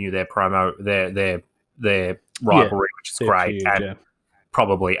continue their promo, their rivalry, which is great, feud, and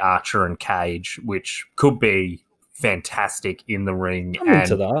probably Archer and Cage, which could be fantastic in the ring. I'm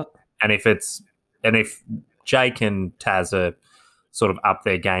into that. And if Jake and Taz are sort of up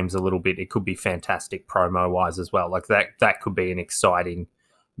their games a little bit, it could be fantastic promo wise as well. Like that could be an exciting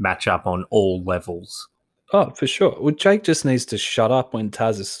matchup on all levels. Oh, for sure. Well, Jake just needs to shut up when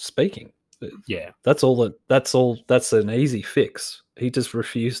Taz is speaking. Yeah. That's all. That's an easy fix. He just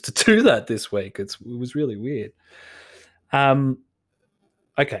refused to do that this week. It was really weird.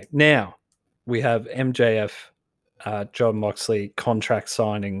 Okay, now we have MJF, John Moxley contract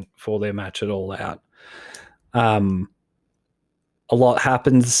signing for their match at All Out. A lot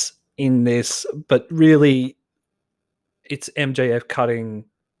happens in this, but really, it's MJF cutting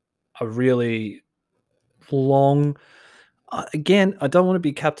a really long. Again, I don't want to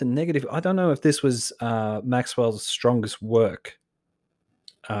be Captain Negative. I don't know if this was Maxwell's strongest work.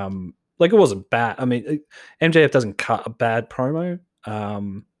 Like, it wasn't bad. I mean, MJF doesn't cut a bad promo.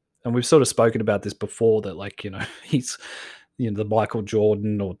 And we've sort of spoken about this before, that, like, he's, the Michael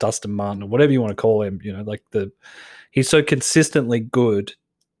Jordan or Dustin Martin or whatever you want to call him, like he's so consistently good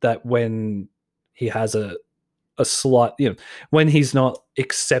that when he has a slight, when he's not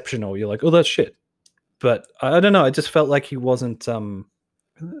exceptional, you're like, oh, that's shit. But I don't know. I just felt like he wasn't.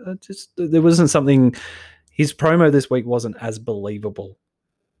 There wasn't something. His promo this week wasn't as believable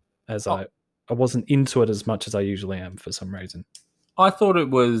as I wasn't into it as much as I usually am for some reason. I thought it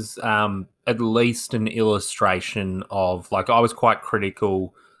was at least an illustration of, like, I was quite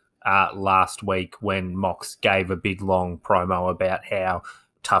critical last week when Mox gave a big long promo about how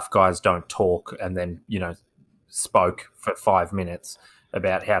tough guys don't talk, and then spoke for 5 minutes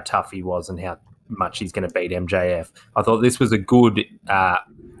about how tough he was and how much he's going to beat MJF. I thought this was a good. I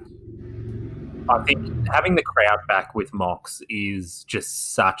think having the crowd back with Mox is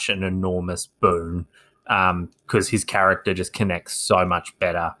just such an enormous boon, because his character just connects so much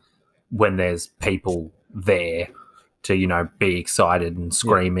better when there's people there to be excited and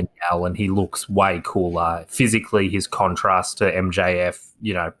scream and yell, and he looks way cooler physically. His contrast to MJF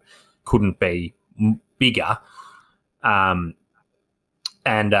couldn't be bigger, and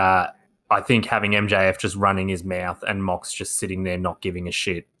I think having MJF just running his mouth and Mox just sitting there not giving a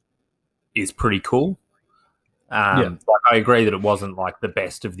shit is pretty cool. Like, I agree that it wasn't like the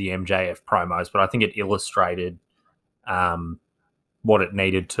best of the MJF promos, but I think it illustrated what it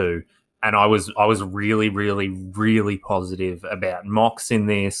needed to. And I was really, really, really positive about Mox in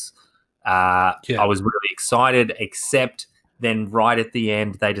this. I was really excited, except then right at the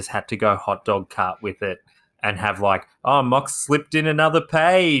end, they just had to go hot dog cart with it. and have like, oh, Mox slipped in another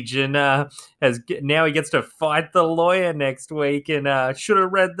page and now he gets to fight the lawyer next week and should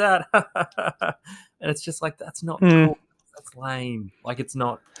have read that. And it's just like, that's not cool. That's lame. Like, it's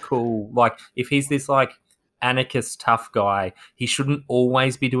not cool. Like, if he's this like anarchist tough guy, he shouldn't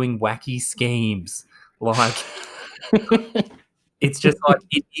always be doing wacky schemes. Like, it's just like,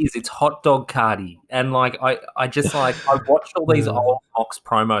 it is. It's hot dog carty. And like, I just like, I watched all these old Mox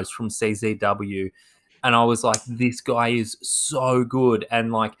promos from CZW and I was like, this guy is so good.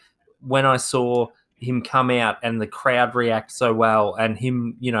 And like, when I saw him come out and the crowd react so well and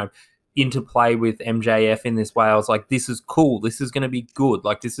him, interplay with MJF in this way, I was like, this is cool. This is going to be good.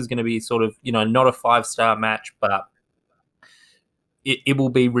 Like, this is going to be sort of, not a 5-star match, but it will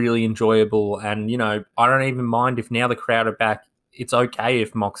be really enjoyable. And, I don't even mind if now the crowd are back. It's okay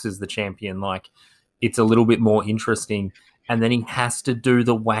if Mox is the champion. Like, it's a little bit more interesting. And then he has to do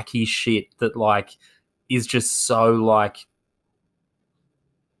the wacky shit that, like, is just so, like,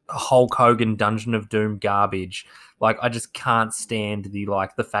 Hulk Hogan Dungeon of Doom garbage. Like, I just can't stand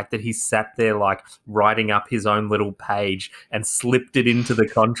the fact that he sat there, like, writing up his own little page and slipped it into the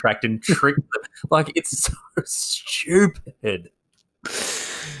contract and tricked them. Like, it's so stupid.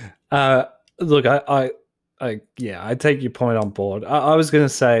 Look, I take your point on board. I was going to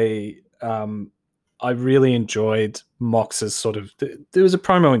say, I really enjoyed Mox's sort of. There was a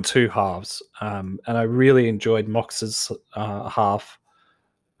promo in 2 halves, and I really enjoyed Mox's half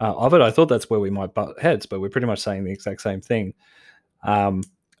of it. I thought that's where we might butt heads, but we're pretty much saying the exact same thing.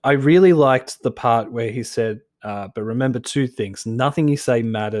 I really liked the part where he said, "But remember 2 things: nothing you say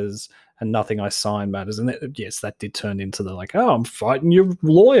matters." And nothing I sign matters. And yes, that did turn into the like, oh, I'm fighting your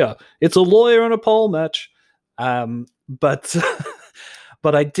lawyer. It's a lawyer and a pole match. But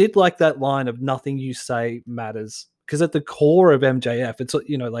I did like that line of nothing you say matters. Because at the core of MJF, it's,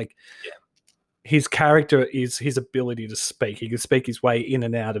 his character is his ability to speak. He can speak his way in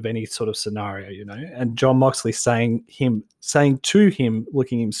and out of any sort of scenario, And Jon Moxley saying to him,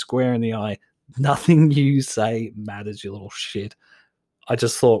 looking him square in the eye, nothing you say matters, you little shit. I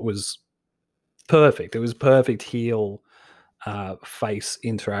just thought was perfect. It was perfect heel face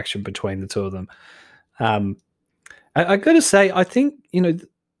interaction between the 2 of them. I got to say, I think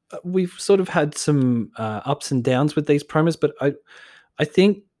we've sort of had some ups and downs with these promos, but I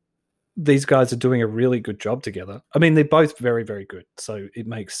think these guys are doing a really good job together. I mean, they're both very, very good, so it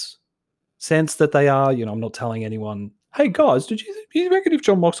makes sense that they are. I'm not telling anyone, hey guys, did you reckon if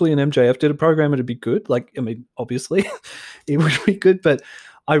Jon Moxley and MJF did a program, it'd be good? Like, I mean, obviously it would be good, but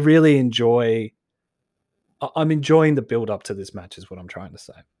I really I'm enjoying the build up to this match is what I'm trying to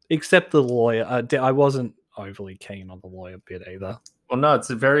say. Except the lawyer. I wasn't overly keen on the lawyer bit either. Well, no,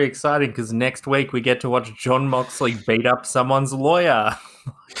 it's very exciting because next week we get to watch Jon Moxley beat up someone's lawyer.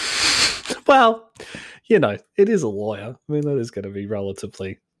 Well, it is a lawyer. I mean, that is going to be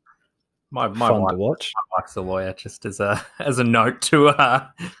relatively fun to watch. My wife's a lawyer, just as a note to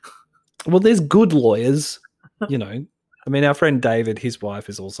her. Well, there's good lawyers, I mean, our friend David, his wife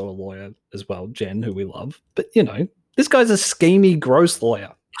is also a lawyer as well, Jen, who we love. But, this guy's a schemy, gross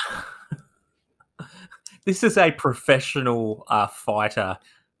lawyer. This is a professional fighter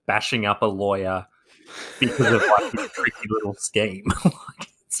bashing up a lawyer because of like his tricky little scheme.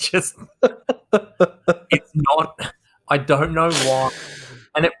 It's just, it's not, I don't know why.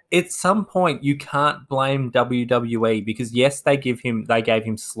 And at some point, you can't blame WWE because, yes, they gave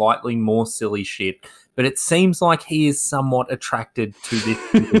him slightly more silly shit, but it seems like he is somewhat attracted to this.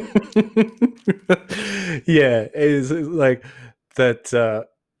 Yeah, it is like that.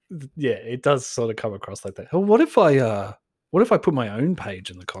 Yeah, it does sort of come across like that. Oh, what if I put my own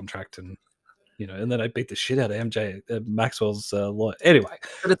page in the contract and and then I beat the shit out of MJ Maxwell's lawyer. Anyway,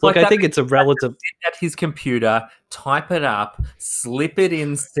 but it's I think it's a relative. Sit at his computer, type it up, slip it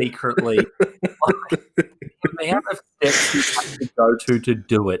in secretly. The amount of steps you have to go to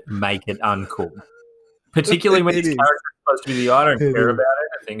do it make it uncool. Particularly when his character is supposed to be I don't care about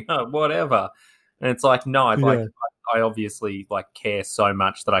anything, whatever. And it's like, no, I obviously care so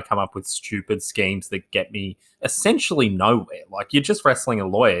much that I come up with stupid schemes that get me essentially nowhere. Like, you're just wrestling a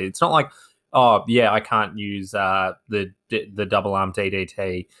lawyer. It's not like, oh yeah, I can't use the double arm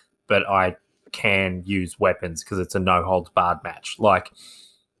DDT, but I can use weapons because it's a no holds barred match. Like,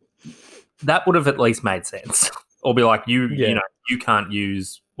 that would have at least made sense. Or be like, you can't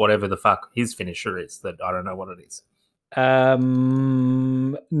use whatever the fuck his finisher is that I don't know what it is.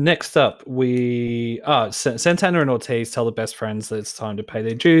 Next up, Santana and Ortiz tell the best friends that it's time to pay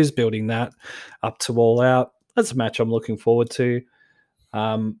their dues, building that up to All Out. That's a match I'm looking forward to.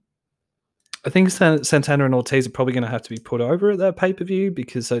 I think Santana and Ortiz are probably going to have to be put over at that pay-per-view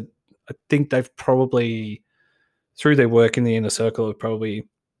because I think they've probably through their work in the inner circle, have probably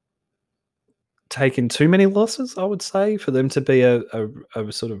taken too many losses, I would say, for them to be a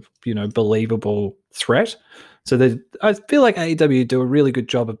sort of, believable threat. So I feel like AEW do a really good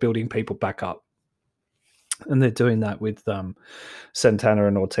job of building people back up. And they're doing that with Santana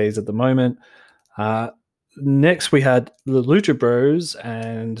and Ortiz at the moment. Next, we had the Lucha Bros,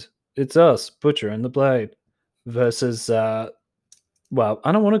 and it's us, Butcher and the Blade, versus, well,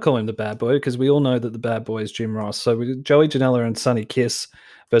 I don't want to call him the bad boy because we all know that the bad boy is Jim Ross. So we Joey Janela and Sonny Kiss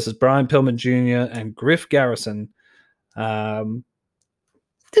versus Brian Pillman Jr. and Griff Garrison.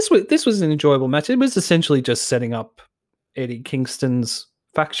 This was an enjoyable match. It was essentially just setting up Eddie Kingston's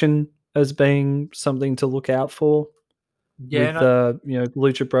faction as being something to look out for. Yeah, with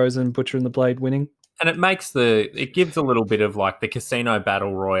Lucha Bros and Butcher and the Blade winning. And it gives a little bit of like the Casino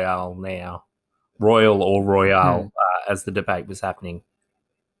Battle Royale now, Royal or Royale, as the debate was happening.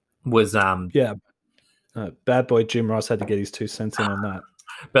 Was bad boy Jim Ross had to get his 2 cents in on that.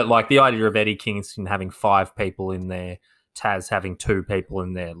 But like the idea of Eddie Kingston having 5 people in there, Taz having 2 people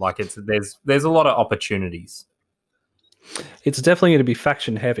in there, like there's a lot of opportunities. It's definitely going to be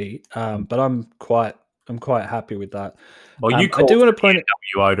faction heavy, but I'm quite happy with that. Well, I do want to point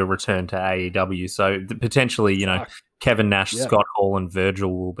AEW to return to AEW, so potentially, Kevin Nash, Scott Hall, and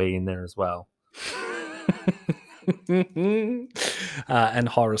Virgil will be in there as well, and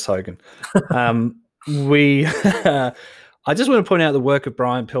Horace Hogan. I just want to point out the work of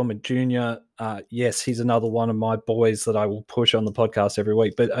Brian Pillman Jr. Yes, he's another one of my boys that I will push on the podcast every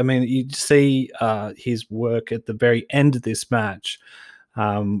week. But I mean, you see his work at the very end of this match,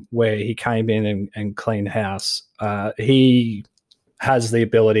 where he came in and cleaned house. He has the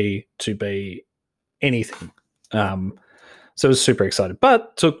ability to be anything. So I was super excited,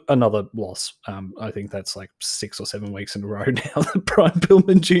 but took another loss. I think that's like 6 or 7 weeks in a row now that Brian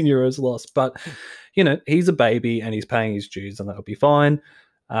Pillman Jr. has lost. But, he's a baby and he's paying his dues, and that'll be fine.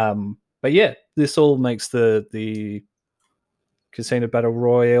 But yeah, this all makes the Casino Battle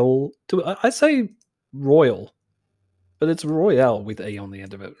Royale. I say Royal, but it's Royale with E on the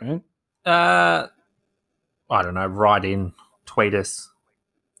end of it, right? I don't know. Write in, tweet us.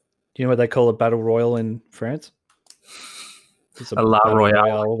 Do you know what they call a Battle Royal in France? It's a La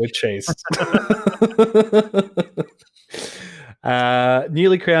Royale with cheese.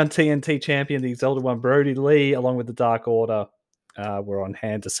 Newly crowned TNT champion, the Exalted One, Brody Lee, along with the Dark Order, were on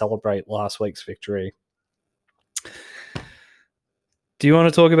hand to celebrate last week's victory. Do you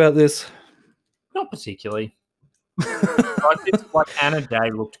want to talk about this? Not particularly. Like Anna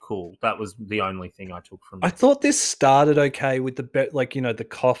Day looked cool. That was the only thing I took from it. I thought this started okay with the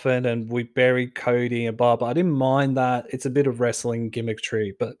coffin and we buried Cody and blah, but I didn't mind that. It's a bit of wrestling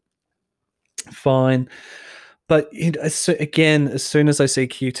gimmickry, but fine. But again, as soon as I see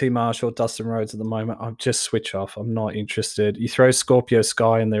QT Marshall, Dustin Rhodes at the moment, I'll just switch off. I'm not interested. You throw Scorpio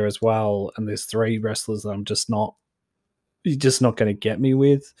Sky in there as well, and there's 3 wrestlers that you're just not going to get me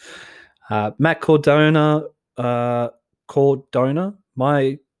with. Matt Cardona, Cardona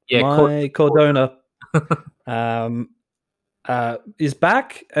is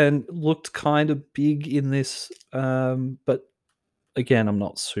back and looked kind of big in this, but again, I'm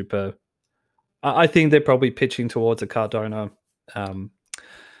not super. I think they're probably pitching towards a Cardona,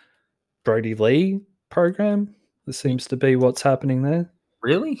 Brody Lee program. This seems to be what's happening there.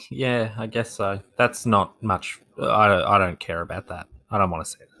 Really? Yeah, I guess so. That's not much. I don't care about that. I don't want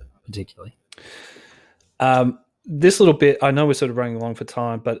to say that particularly. This little bit, I know we're sort of running along for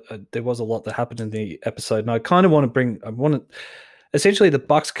time, but there was a lot that happened in the episode, and I kind of want to essentially the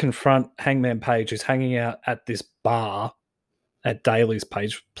Bucks confront Hangman Page, who's hanging out at this bar at Daly's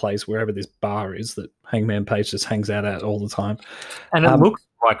place, wherever this bar is that Hangman Page just hangs out at all the time. And it looks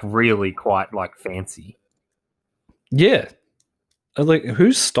like really quite like fancy. Yeah. Like,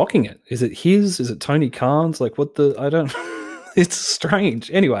 who's stocking it? Is it his? Is it Tony Khan's? Like, I don't it's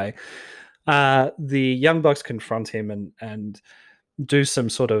strange. Anyway, the Young Bucks confront him and do some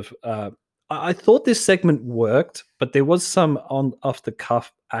sort of I thought this segment worked, but there was some off the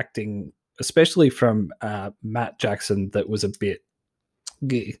cuff acting, especially from Matt Jackson, that was a bit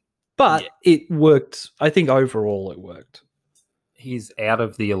but it worked. I think overall it worked. He's out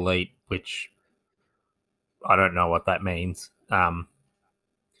of the Elite, which I don't know what that means.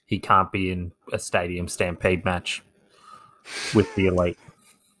 He can't be in a Stadium Stampede match with the Elite.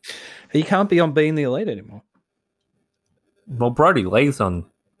 He can't be on Being the Elite anymore. Well, Brody Lee's on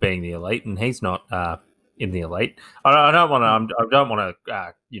Being the Elite, and he's not in the Elite. I don't want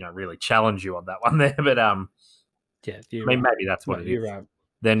to, really challenge you on that one there, but maybe that's what it is. Right.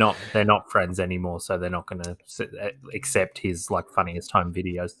 They're not friends anymore, so they're not going to accept his like funniest home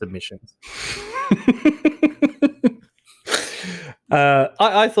video submissions.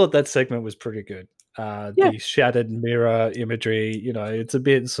 I thought that segment was pretty good. Yeah. The shattered mirror imagery, it's a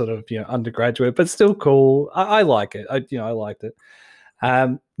bit sort of undergraduate, but still cool. I like it. I liked it.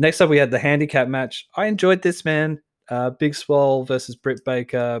 Next up, we had the handicap match. I enjoyed this, man. Big Swole versus Britt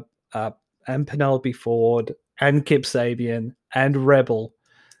Baker, and Penelope Ford, and Kip Sabian, and Rebel.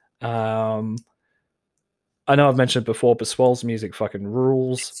 I know I've mentioned it before, but Swole's music fucking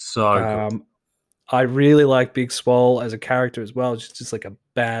rules. So good. I really like Big Swole as a character as well. She's just like a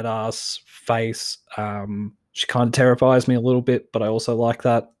badass face. She kind of terrifies me a little bit, but I also like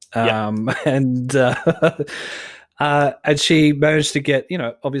that. And she managed to get,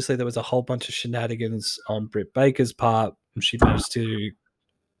 obviously there was a whole bunch of shenanigans on Britt Baker's part. She managed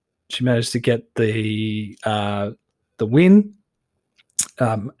to get the win,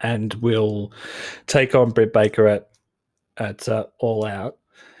 and will take on Britt Baker at All Out.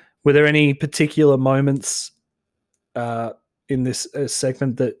 Were there any particular moments in this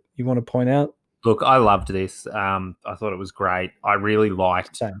segment that you want to point out? Look, I loved this. I thought it was great. I really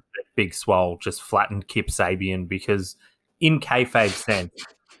liked Same. that Big Swole just flattened Kip Sabian because in a kayfabe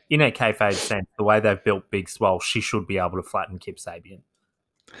sense, the way they've built Big Swole, she should be able to flatten Kip Sabian.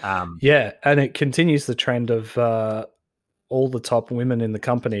 Yeah, and it continues the trend of all the top women in the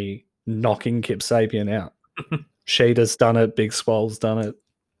company knocking Kip Sabian out. Sheeta's done it. Big Swole's done it.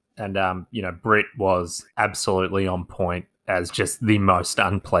 And, Britt was absolutely on point as just the most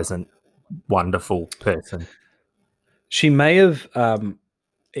unpleasant, wonderful person. She may have,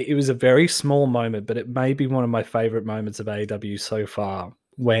 it was a very small moment, but it may be one of my favorite moments of AEW so far,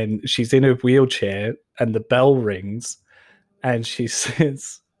 when she's in her wheelchair and the bell rings and she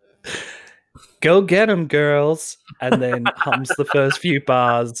says, "Go get 'em, girls," and then hums the first few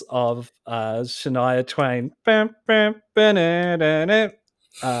bars of Shania Twain.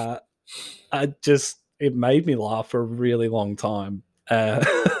 It made me laugh for a really long time.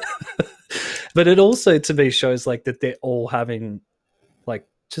 But it also, to me, shows like that they're all having like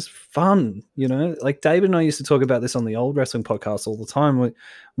just fun, like David and I used to talk about this on the old wrestling podcast all the time.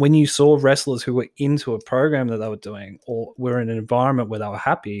 When you saw wrestlers who were into a program that they were doing or were in an environment where they were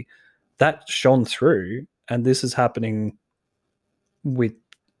happy, that shone through. And this is happening with,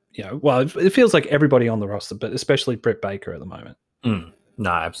 it feels like everybody on the roster, but especially Britt Baker at the moment.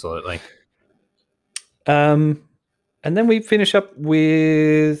 No, absolutely. And then we finish up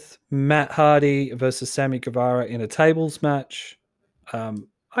with Matt Hardy versus Sammy Guevara in a tables match.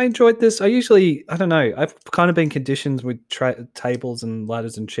 I enjoyed this. I don't know. I've kind of been conditioned with tables and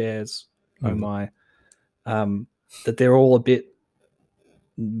ladders and chairs. Oh my, that they're all a bit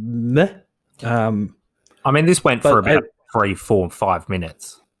meh. This went for about 3, 4, 5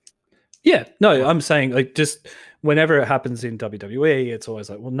 minutes. Yeah, no, I'm saying like just whenever it happens in WWE, it's always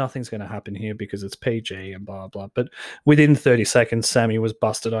like, well, nothing's going to happen here because it's PG and blah, blah. But within 30 seconds, Sammy was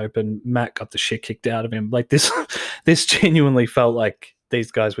busted open. Matt got the shit kicked out of him. Like this genuinely felt like these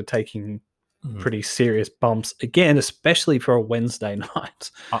guys were taking pretty serious bumps again, especially for a Wednesday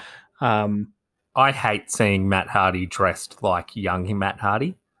night. I hate seeing Matt Hardy dressed like young Matt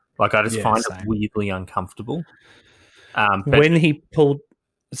Hardy. Like I just find it weirdly uncomfortable. When he pulled...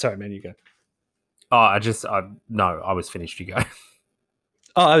 Sorry, man, you go. Oh, I was finished. You go.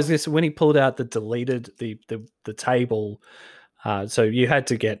 Oh, I was going to say, when he pulled out the deleted, the table, so you had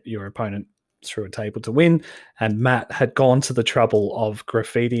to get your opponent through a table to win, and Matt had gone to the trouble of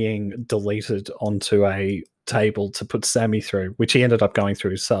graffitiing deleted onto a table to put Sammy through, which he ended up going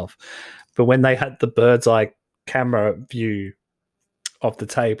through himself. But when they had the bird's eye camera view of the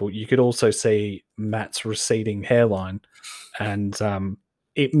table, you could also see Matt's receding hairline, and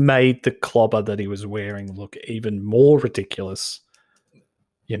it made the clobber that he was wearing look even more ridiculous.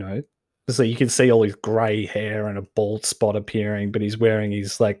 So you can see all his grey hair and a bald spot appearing, but he's wearing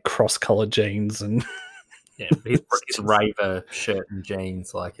his like cross-colored jeans and his raver shirt and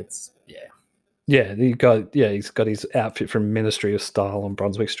jeans. Like it's he's got his outfit from Ministry of Style on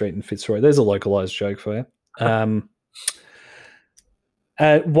Brunswick Street in Fitzroy. There's a localized joke for you.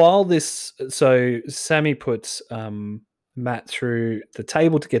 So Sammy puts Matt through the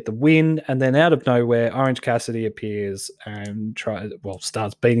table to get the win, and then out of nowhere, Orange Cassidy appears and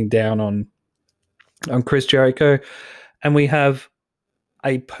starts beating down on Chris Jericho, and we have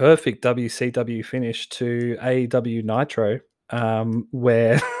a perfect WCW finish to AEW Nitro,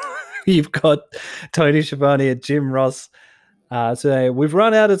 where you've got Tony Schiavone and Jim Ross saying, "We've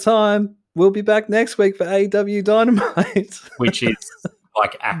run out of time. We'll be back next week for AEW Dynamite," which is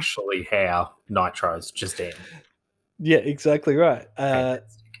like actually how Nitro's just end. Yeah, exactly right.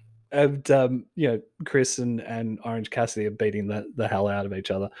 And Chris and Orange Cassidy are beating the hell out of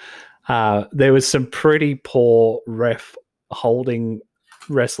each other. There was some pretty poor ref holding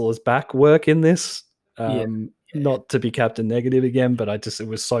wrestlers back work in this. Yeah. Not to be Captain Negative again, but it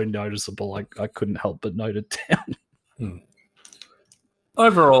was so noticeable. I couldn't help but note it down.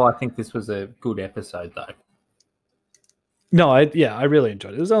 Overall, I think this was a good episode, though. No, I really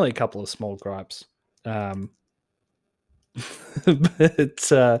enjoyed it. There was only a couple of small gripes. But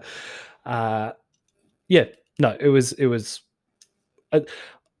yeah, no, it was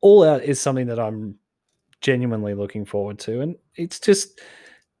All Out is something that I'm genuinely looking forward to, and it's just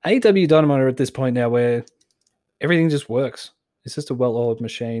AEW Dynamite are at this point now where everything just works. It's just a well-oiled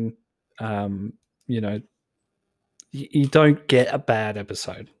machine. You know, you don't get a bad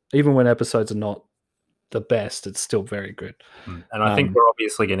episode, even when episodes are not the best. It's still very good. And I think we're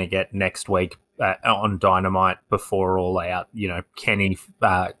obviously going to get next week on Dynamite before All Out. You know, Kenny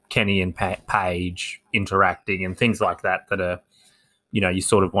and Paige interacting and things like that are, you know, you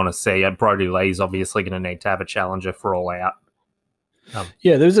sort of want to see. Brody Lee's obviously going to need to have a challenger for All Out.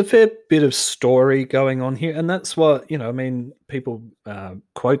 Yeah, there's a fair bit of story going on here, and that's what, you know, I mean, people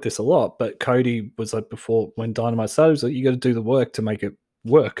quote this a lot, but Cody was like, before, when Dynamite started, was like, you got to do the work to make it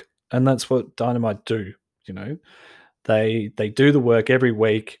work, and that's what Dynamite do. You know, they do the work every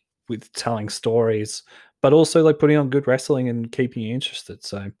week with telling stories, but also like putting on good wrestling and keeping you interested.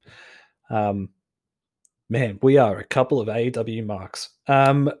 So, man, we are a couple of AEW marks.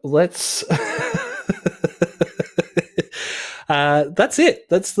 Let's. That's it.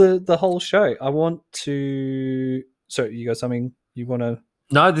 That's the whole show. I want to. So, you got something you want to?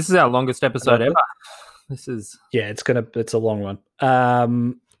 No, this is our longest episode ever. This is it's a long one.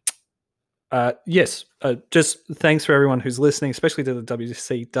 Yes. Just thanks for everyone who's listening, especially to the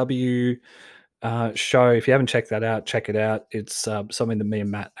WCW show. If you haven't checked that out, check it out. It's something that me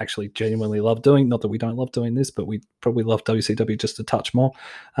and Matt actually genuinely love doing. Not that we don't love doing this, but we probably love WCW just a touch more.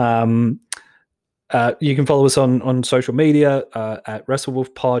 You can follow us on social media at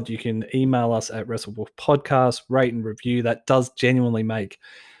WrestleWolfPod. You can email us at WrestleWolfPodcast. Rate and review. That does genuinely make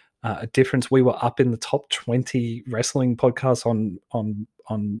a difference. We were up in the top 20 wrestling podcasts on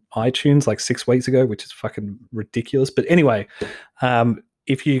iTunes like 6 weeks ago, which is fucking ridiculous. But anyway,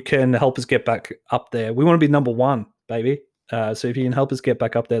 if you can help us get back up there, we want to be number one, baby. So if you can help us get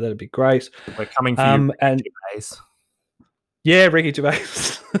back up there, that'd be great. We're coming for you, and Gervais. Yeah, Ricky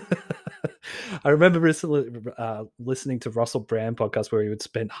Gervais. I remember recently listening to Russell Brand podcast where he would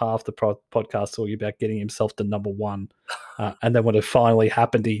spend half the podcast talking about getting himself to number one. And then when it finally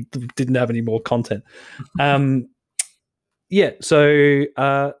happened, he didn't have any more content. Yeah, so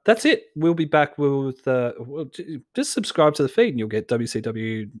that's it. We'll be back with just subscribe to the feed and you'll get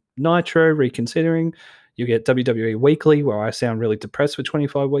WCW Nitro Reconsidering. You'll get WWE Weekly, where I sound really depressed for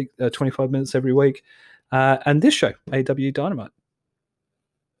 25 minutes every week. And this show, AEW Dynamite.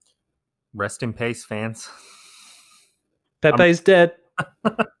 Rest in peace, fans. Pepe's dead.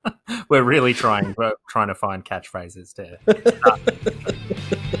 We're really trying to find catchphrases to.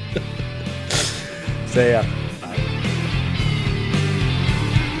 See ya.